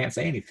like, "I can't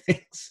say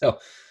anything." So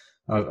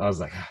I was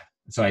like.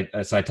 So I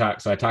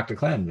talked to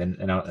Clem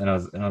and I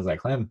was like,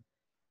 "Clem,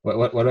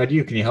 what do I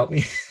do? Can you help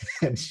me?"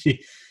 And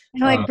she,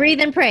 breathe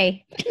and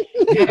pray,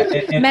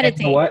 and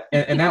meditate.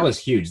 And that was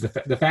huge.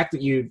 The fact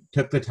that you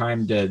took the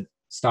time to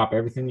stop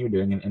everything you're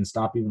doing and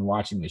stop even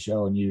watching the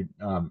show. And you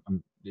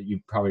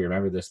probably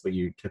remember this, but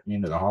you took me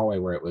into the hallway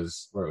where it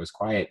was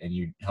quiet, and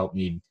you helped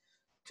me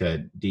to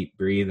deep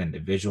breathe and to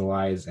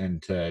visualize,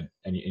 and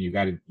you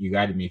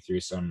guided me through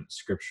some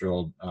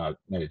scriptural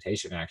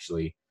meditation,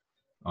 actually,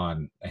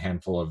 on a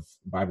handful of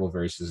Bible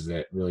verses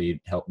that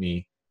really helped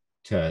me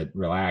to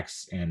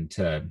relax and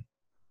to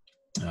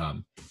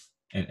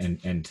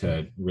and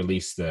to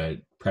release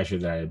the pressure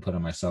that I had put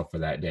on myself for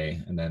that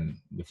day. And then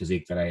the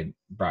physique that I had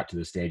brought to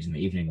the stage in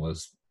the evening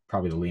was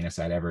probably the leanest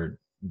I'd ever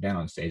been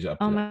on stage.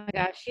 Oh my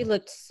gosh, you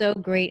looked so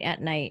great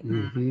at night.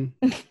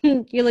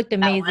 Mm-hmm. You looked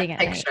amazing at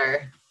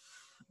picture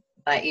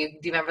night. Do you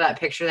remember that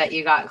picture that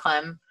you got,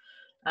 Clem?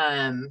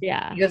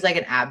 Yeah, it was like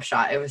an ab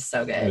shot. It was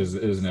so good. It was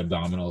an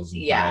abdominals.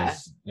 And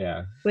thighs.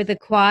 Yeah, with the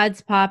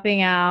quads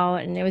popping out,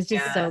 and it was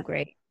just so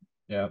great.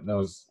 Yeah, that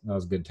was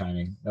good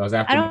timing. That was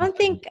after. I don't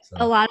think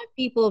a lot of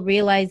people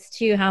realize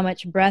too how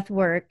much breath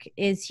work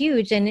is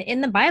huge, and in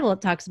the Bible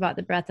it talks about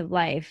the breath of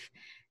life.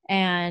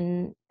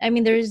 And I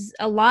mean, there's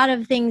a lot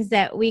of things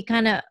that we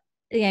kind of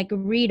like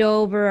read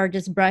over or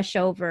just brush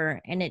over,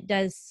 and it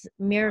does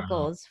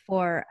miracles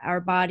for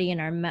our body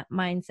and our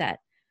mindset.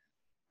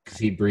 Because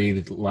he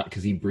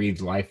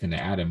breathed life into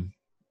Adam.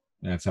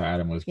 That's how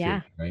Adam was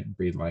created, right?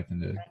 Breathed life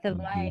into breath of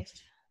life.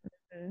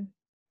 Mm-hmm.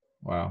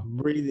 Wow.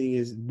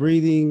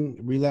 Breathing,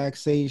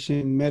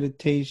 relaxation,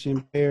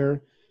 meditation,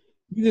 prayer.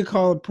 You can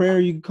call it prayer,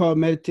 you can call it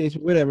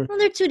meditation, whatever. Well,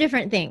 they're two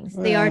different things.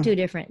 They are two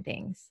different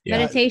things. Yeah.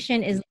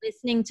 Meditation is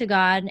listening to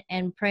God,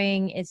 and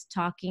praying is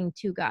talking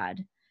to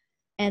God.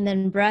 And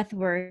then breath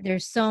work,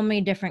 there's so many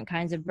different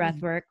kinds of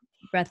breath work.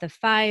 Breath of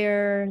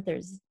fire,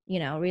 there's,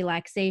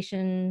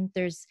 relaxation.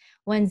 There's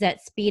ones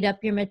that speed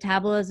up your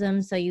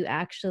metabolism, so you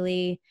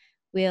actually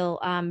will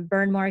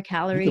burn more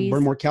calories. You can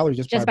burn more calories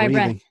just by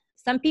breath.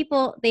 Some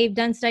people, they've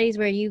done studies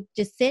where you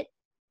just sit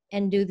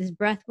and do this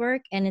breath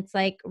work, and it's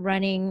like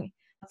running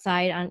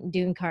outside on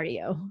doing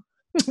cardio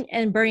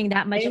and burning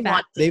that much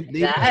fat.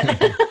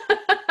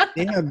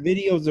 They have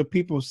videos of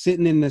people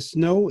sitting in the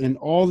snow, and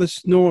all the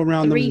snow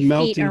around them is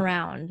melting 3 feet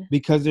around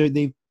because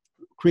they've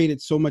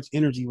created so much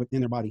energy within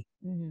their body.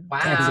 Mm-hmm.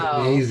 Wow, that's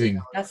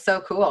amazing. That's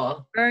so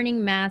cool.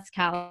 Burning mass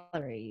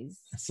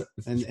calories,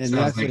 and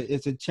that's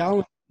it's a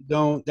challenge.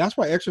 That's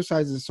why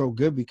exercise is so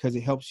good, because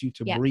it helps you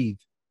to breathe.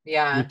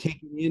 Yeah, you're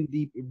taking in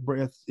deep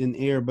breaths in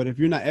air, but if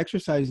you're not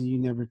exercising, you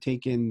never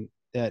take in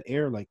that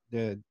air, like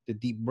the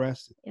deep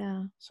breaths.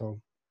 Yeah. So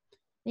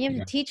you have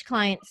to teach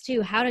clients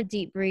too how to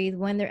deep breathe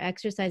when they're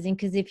exercising,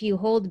 because if you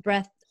hold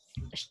breath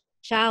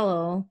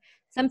shallow,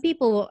 some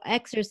people will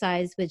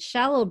exercise with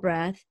shallow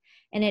breath,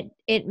 and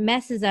it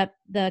messes up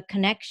the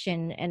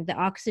connection and the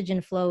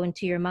oxygen flow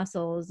into your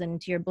muscles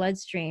and to your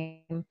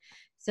bloodstream.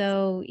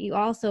 So you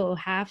also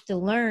have to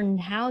learn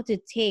how to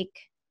take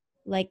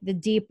like the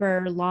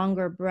deeper,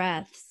 longer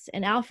breaths.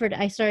 And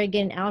I started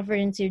getting Alfred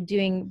into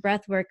doing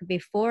breath work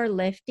before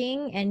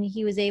lifting, and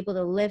he was able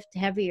to lift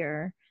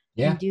heavier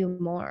and do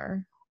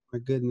more. My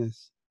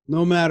goodness.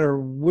 No matter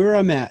where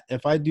I'm at,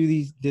 if I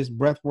do this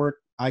breath work,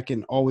 I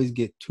can always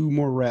get 2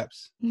 more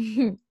reps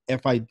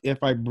if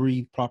I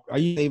breathe properly. I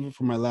use it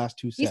for my last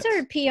 2 sets. You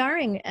started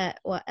PRing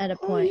at a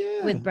point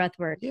with breath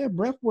work. Yeah,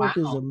 breath work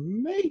is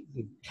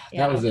amazing.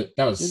 That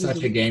was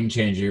such a game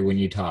changer when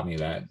you taught me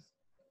that.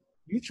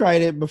 You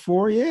tried it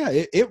before,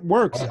 it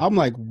works. I'm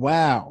like,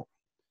 wow,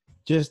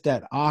 just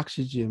that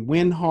oxygen.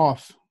 Wim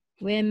Hof,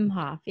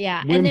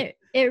 yeah, and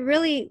it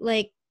really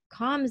like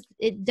calms.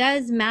 It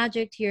does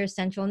magic to your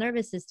central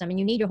nervous system, and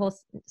you need your whole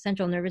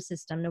central nervous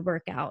system to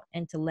work out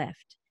and to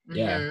lift.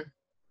 Yeah,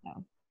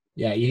 so.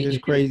 Yeah, it's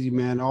crazy,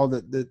 man. All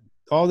the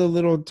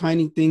little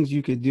tiny things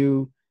you could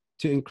do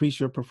to increase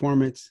your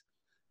performance,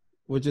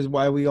 which is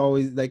why we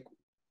always like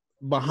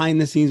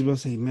behind the scenes we'll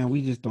say, man,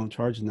 we just don't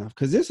charge enough,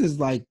 because this is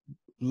like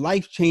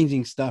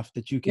life-changing stuff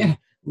that you can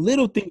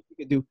little things you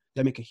can do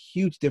that make a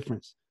huge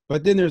difference.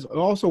 But then there's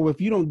also, if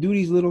you don't do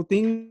these little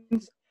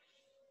things,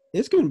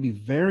 it's going to be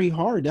very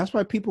hard. That's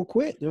why people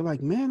quit. They're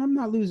like, man, I'm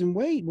not losing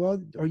weight.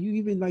 Well, are you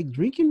even like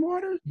drinking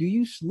water? Do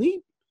you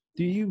sleep?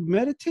 Do you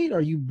meditate?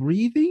 Are you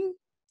breathing?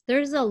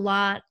 There's a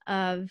lot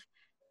of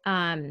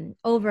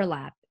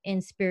overlap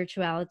in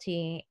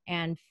spirituality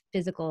and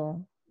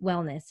physical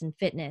wellness and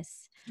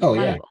fitness.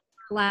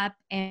 Overlap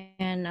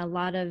and a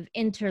lot of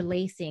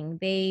interlacing.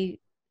 They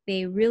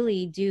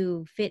really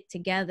do fit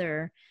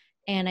together.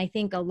 And I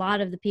think a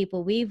lot of the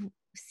people we've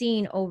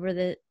seen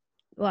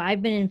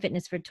I've been in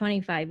fitness for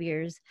 25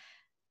 years.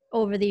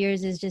 Over the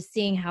years is just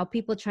seeing how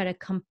people try to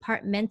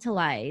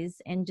compartmentalize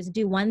and just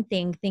do one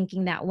thing,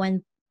 thinking that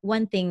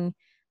one thing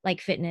like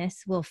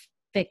fitness will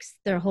fix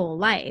their whole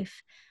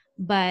life.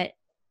 But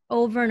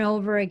over and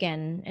over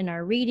again in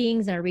our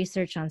readings and our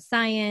research on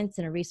science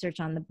and our research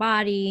on the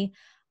body,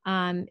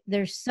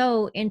 they're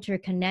so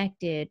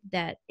interconnected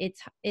that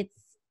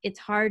it's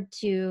hard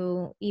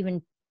to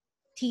even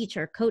teach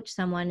or coach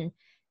someone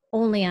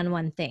only on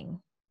one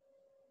thing.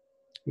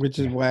 Which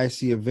is why I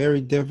see it very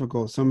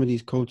difficult. Some of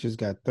these coaches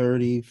got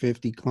 30,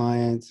 50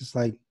 clients. It's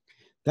like,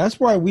 that's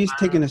why we've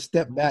taken a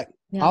step back.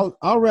 Yeah.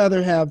 I'll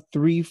rather have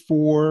 3,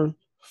 4,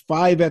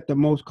 5 at the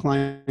most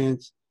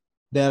clients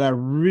that I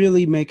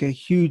really make a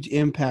huge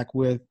impact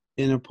with,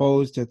 in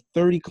opposed to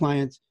 30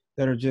 clients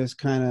that are just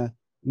kind of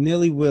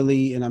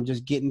nilly-willy, and I'm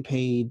just getting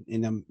paid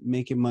and I'm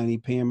making money,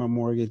 paying my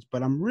mortgage,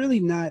 but I'm really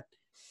not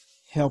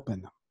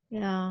helping them.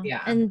 Yeah.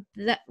 Yeah. And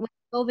that when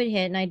COVID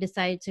hit and I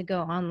decided to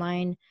go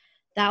online,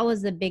 that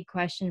was the big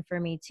question for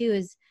me too,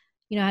 is,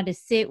 you know, I had to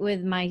sit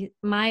with my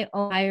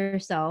own higher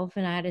self,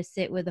 and I had to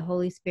sit with the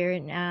Holy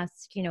Spirit and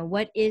ask, you know,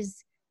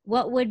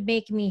 what would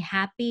make me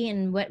happy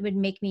and what would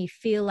make me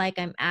feel like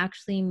I'm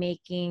actually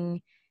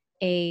making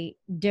a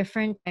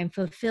difference. I'm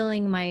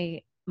fulfilling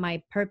my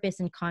purpose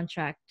and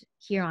contract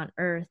here on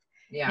earth.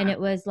 Yeah. And it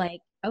was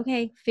like,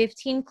 okay,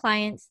 15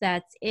 clients,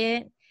 that's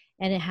it.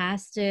 And it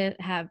has to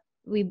have,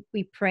 we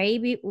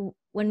pray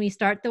when we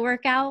start the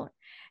workout,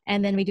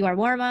 and then we do our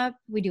warm up,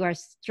 we do our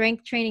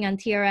strength training on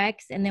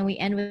TRX, and then we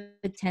end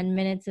with 10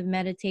 minutes of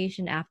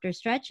meditation after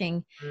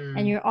stretching.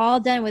 And you're all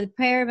done with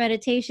prayer,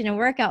 meditation, and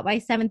workout by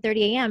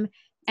 7:30 a.m.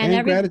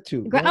 And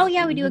gratitude. Oh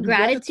yeah, we do a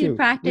gratitude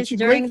practice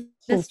during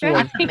the stretching.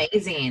 That's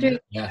amazing. During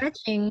Yeah.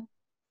 stretching.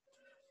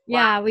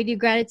 Yeah, we do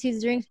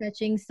gratitudes during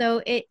stretching.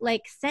 So it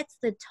like sets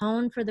the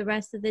tone for the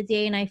rest of the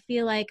day. And I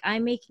feel like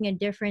I'm making a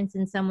difference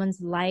in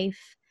someone's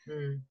life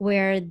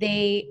where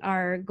they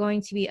are going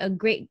to be a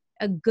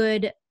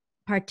good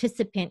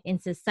participant in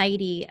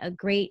society, a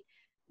great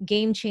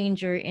game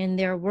changer in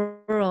their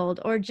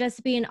world, or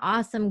just be an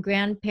awesome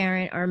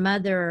grandparent or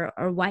mother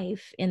or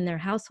wife in their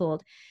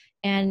household.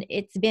 And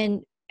it's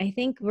been, I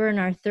think we're in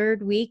our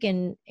 3rd week,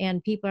 and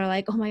people are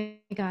like, oh my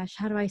gosh,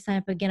 how do I sign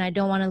up again? I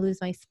don't want to lose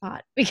my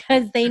spot,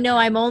 because they know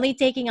I'm only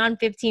taking on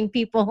 15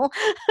 people.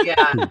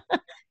 Yeah.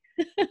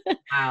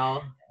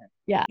 Wow.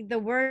 Yeah. The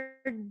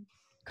word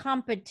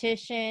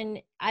competition,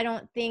 I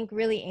don't think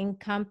really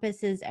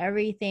encompasses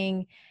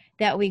everything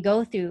that we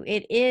go through.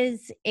 It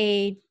is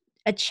a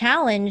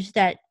challenge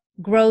that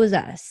grows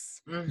us.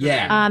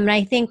 Yeah. And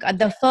I think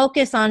the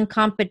focus on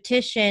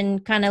competition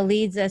kind of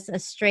leads us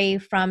astray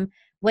from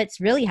what's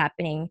really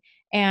happening.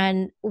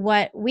 And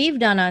what we've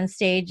done on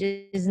stage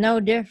is no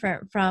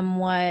different from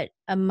what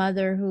a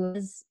mother who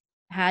has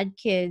had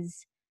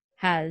kids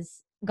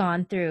has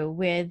gone through,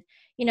 with,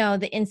 you know,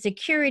 the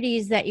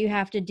insecurities that you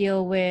have to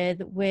deal with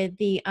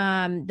the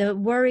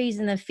worries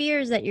and the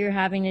fears that you're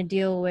having to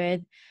deal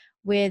with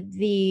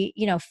the,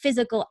 you know,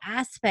 physical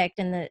aspect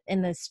and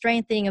the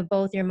strengthening of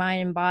both your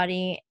mind and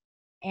body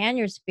and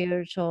your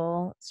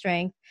spiritual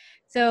strength.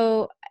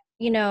 So,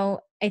 you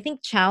know, I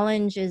think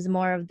challenge is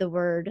more of the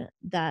word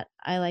that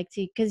I like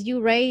to, because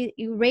you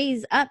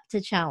raise up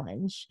to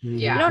challenge.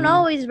 Yeah. You don't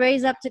always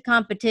raise up to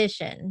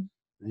competition.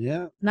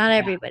 Yeah. Not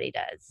everybody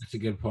does. That's a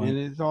good point. And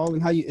it's all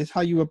in how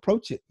you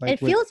approach it. Like It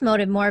feels more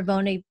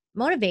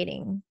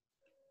motivating,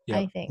 Yep.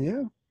 I think.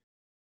 Yeah.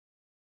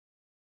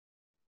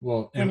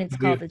 Well, when it's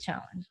called a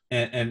challenge.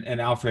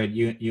 And Alfred,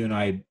 you and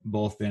I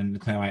both, and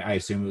Clem, I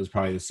assume it was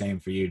probably the same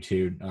for you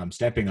too.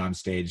 Stepping on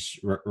stage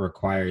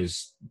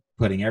requires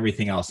putting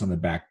everything else on the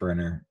back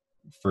burner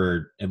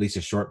for at least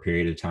a short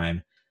period of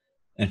time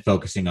and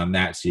focusing on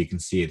that so you can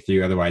see it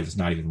through. Otherwise, it's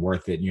not even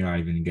worth it. You're not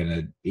even going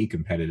to be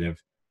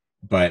competitive.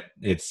 But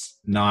it's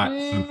not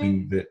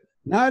something that...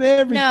 Not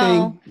everything,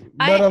 no,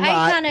 but a lot.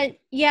 I kind of,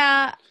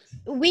 yeah,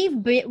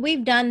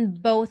 we've done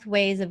both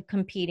ways of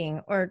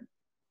competing, or,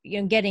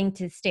 you know, getting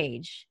to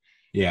stage.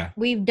 Yeah.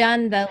 We've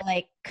done the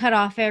like cut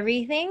off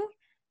everything.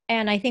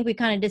 And I think we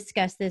kind of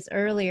discussed this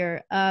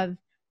earlier of,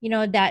 you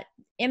know, that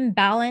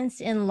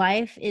imbalance in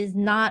life is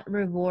not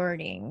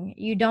rewarding.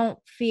 You don't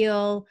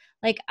feel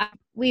like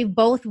we've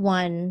both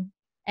won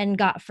and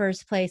got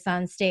first place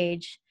on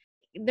stage.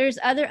 There's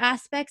other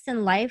aspects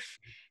in life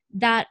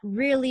that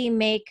really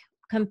make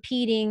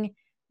competing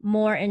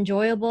more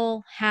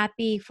enjoyable,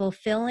 happy,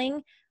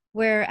 fulfilling.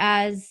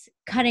 Whereas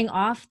cutting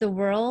off the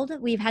world,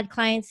 we've had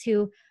clients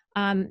who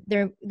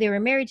they were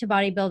married to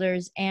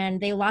bodybuilders and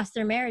they lost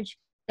their marriage,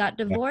 got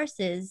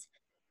divorces,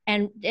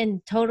 and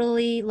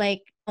totally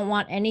like don't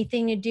want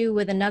anything to do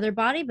with another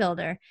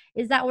bodybuilder.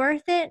 Is that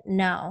worth it?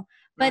 No.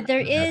 But there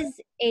is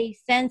a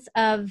sense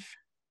of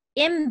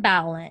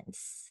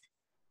imbalance.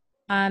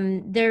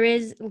 There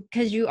is,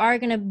 because you are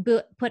going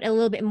to put a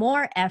little bit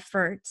more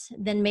effort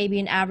than maybe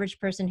an average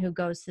person who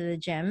goes to the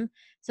gym.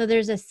 So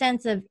there's a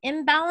sense of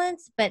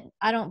imbalance, but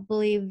I don't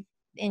believe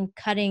in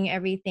cutting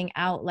everything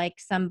out like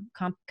some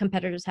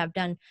competitors have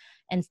done.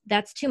 And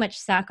that's too much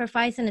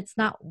sacrifice and it's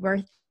not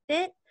worth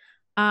it.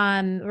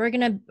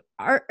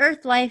 Our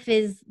earth life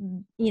is,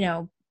 you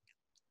know,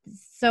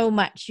 so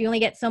much. You only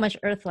get so much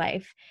earth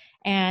life.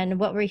 And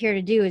what we're here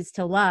to do is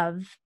to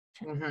love,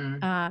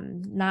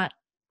 not,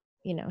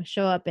 you know,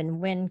 show up and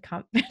win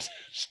competitions.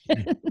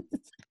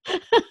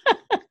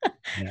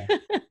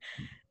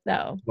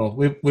 So, well,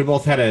 we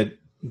both had a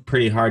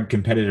pretty hard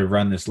competitive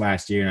run this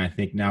last year, and I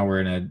think now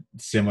we're in a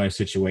similar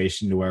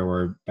situation to where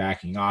we're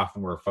backing off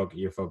and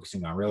you're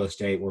focusing on real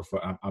estate.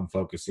 I'm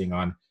focusing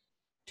on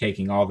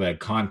taking all the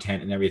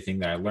content and everything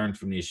that I learned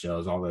from these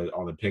shows, all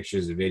the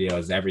pictures, the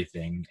videos,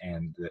 everything,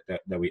 and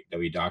that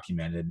we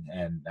documented,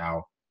 and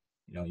now,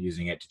 you know,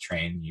 using it to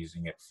train,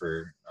 using it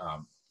for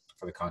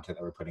for the content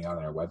that we're putting out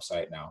on our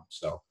website now.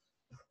 So,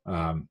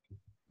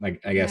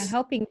 like, I guess,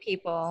 helping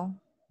people.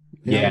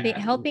 yeah,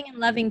 Helping and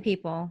loving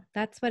people.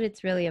 That's what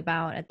it's really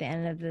about at the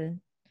end of the,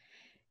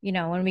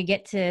 when we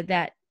get to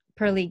that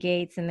pearly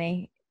gates and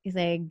they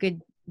say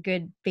good,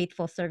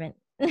 faithful servant,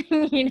 at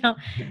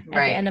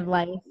the end of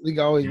life. We can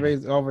always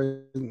raise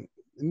over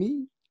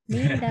me.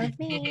 That was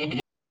me.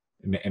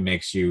 It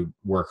makes you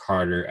work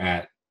harder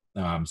at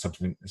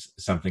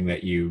something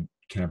that you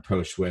can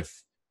approach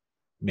with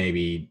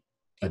maybe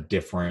a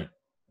different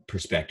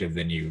perspective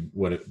than you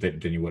would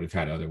have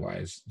had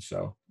otherwise.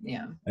 So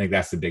yeah, I think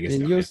that's the biggest.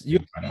 And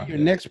your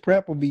next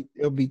prep will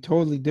be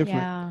totally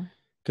different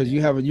because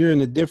you're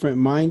in a different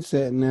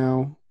mindset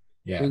now.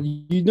 Yeah, and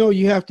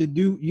you have to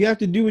do what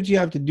you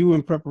have to do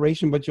in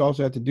preparation, but you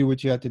also have to do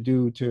what you have to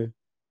do to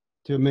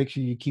make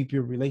sure you keep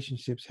your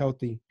relationships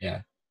healthy.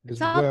 Yeah,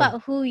 it's all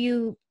about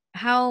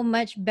how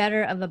much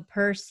better of a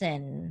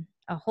person,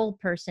 a whole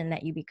person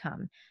that you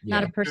become,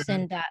 not a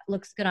person that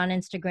looks good on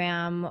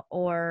Instagram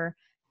or,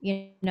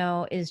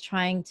 is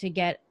trying to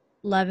get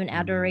love and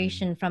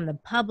adoration from the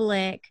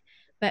public,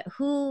 but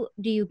who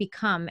do you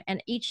become?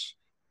 And each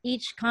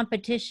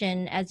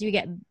competition, as you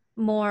get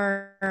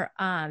more,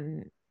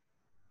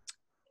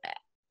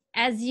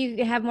 as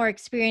you have more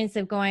experience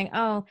of going,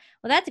 oh,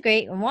 well, that's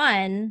great,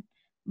 one,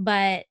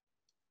 but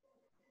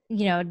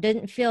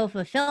didn't feel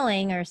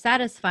fulfilling or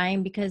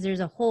satisfying because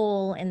there's a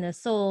hole in the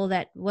soul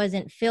that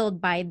wasn't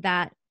filled by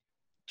that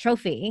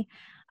trophy.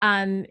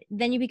 Then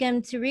you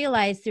begin to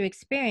realize through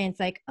experience,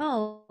 like,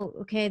 oh,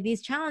 okay,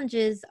 these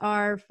challenges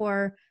are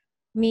for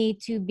me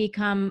to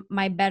become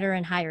my better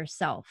and higher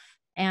self.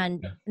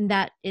 And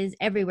that is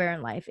everywhere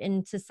in life,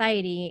 in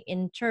society,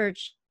 in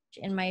church,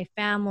 in my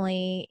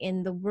family,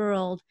 in the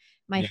world,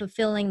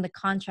 fulfilling the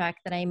contract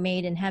that I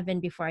made in heaven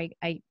before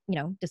I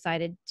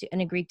decided to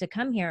and agreed to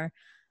come here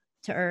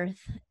to earth.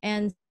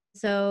 And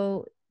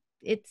so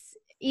it's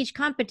each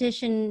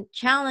competition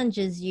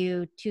challenges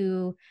you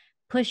to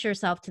push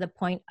yourself to the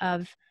point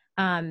of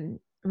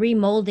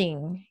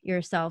remolding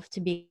yourself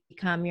to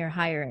become your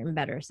higher and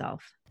better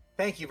self.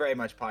 Thank you very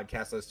much,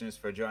 podcast listeners,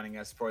 for joining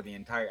us for the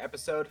entire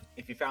episode.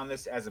 If you found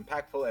this as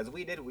impactful as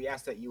we did, we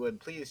ask that you would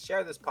please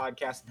share this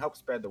podcast and help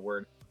spread the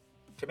word.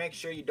 To make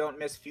sure you don't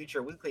miss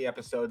future weekly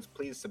episodes,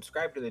 please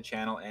subscribe to the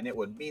channel, and it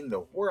would mean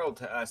the world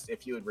to us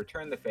if you would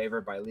return the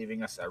favor by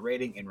leaving us a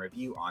rating and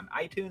review on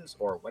iTunes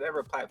or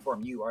whatever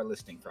platform you are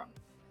listening from.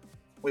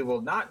 We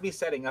will not be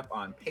setting up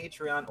on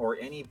Patreon or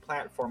any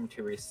platform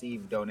to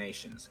receive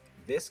donations.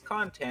 This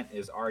content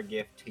is our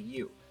gift to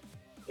you.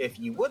 If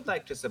you would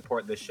like to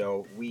support the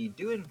show, we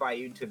do invite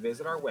you to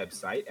visit our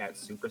website at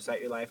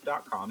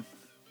supersetyourlife.com,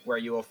 where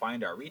you will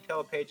find our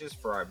retail pages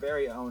for our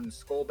very own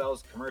Skull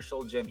Bells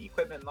commercial gym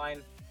equipment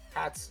line,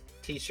 hats,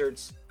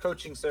 t-shirts,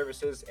 coaching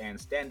services, and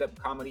stand-up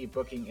comedy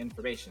booking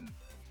information.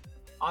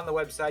 On the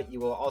website, you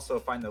will also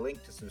find the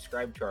link to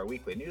subscribe to our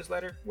weekly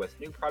newsletter with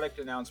new product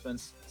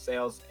announcements,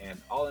 sales, and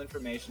all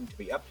information to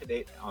be up to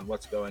date on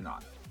what's going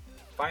on.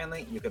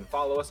 Finally, you can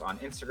follow us on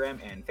Instagram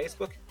and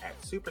Facebook at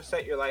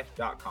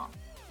supersetyourlife.com.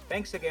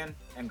 Thanks again,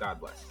 and God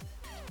bless.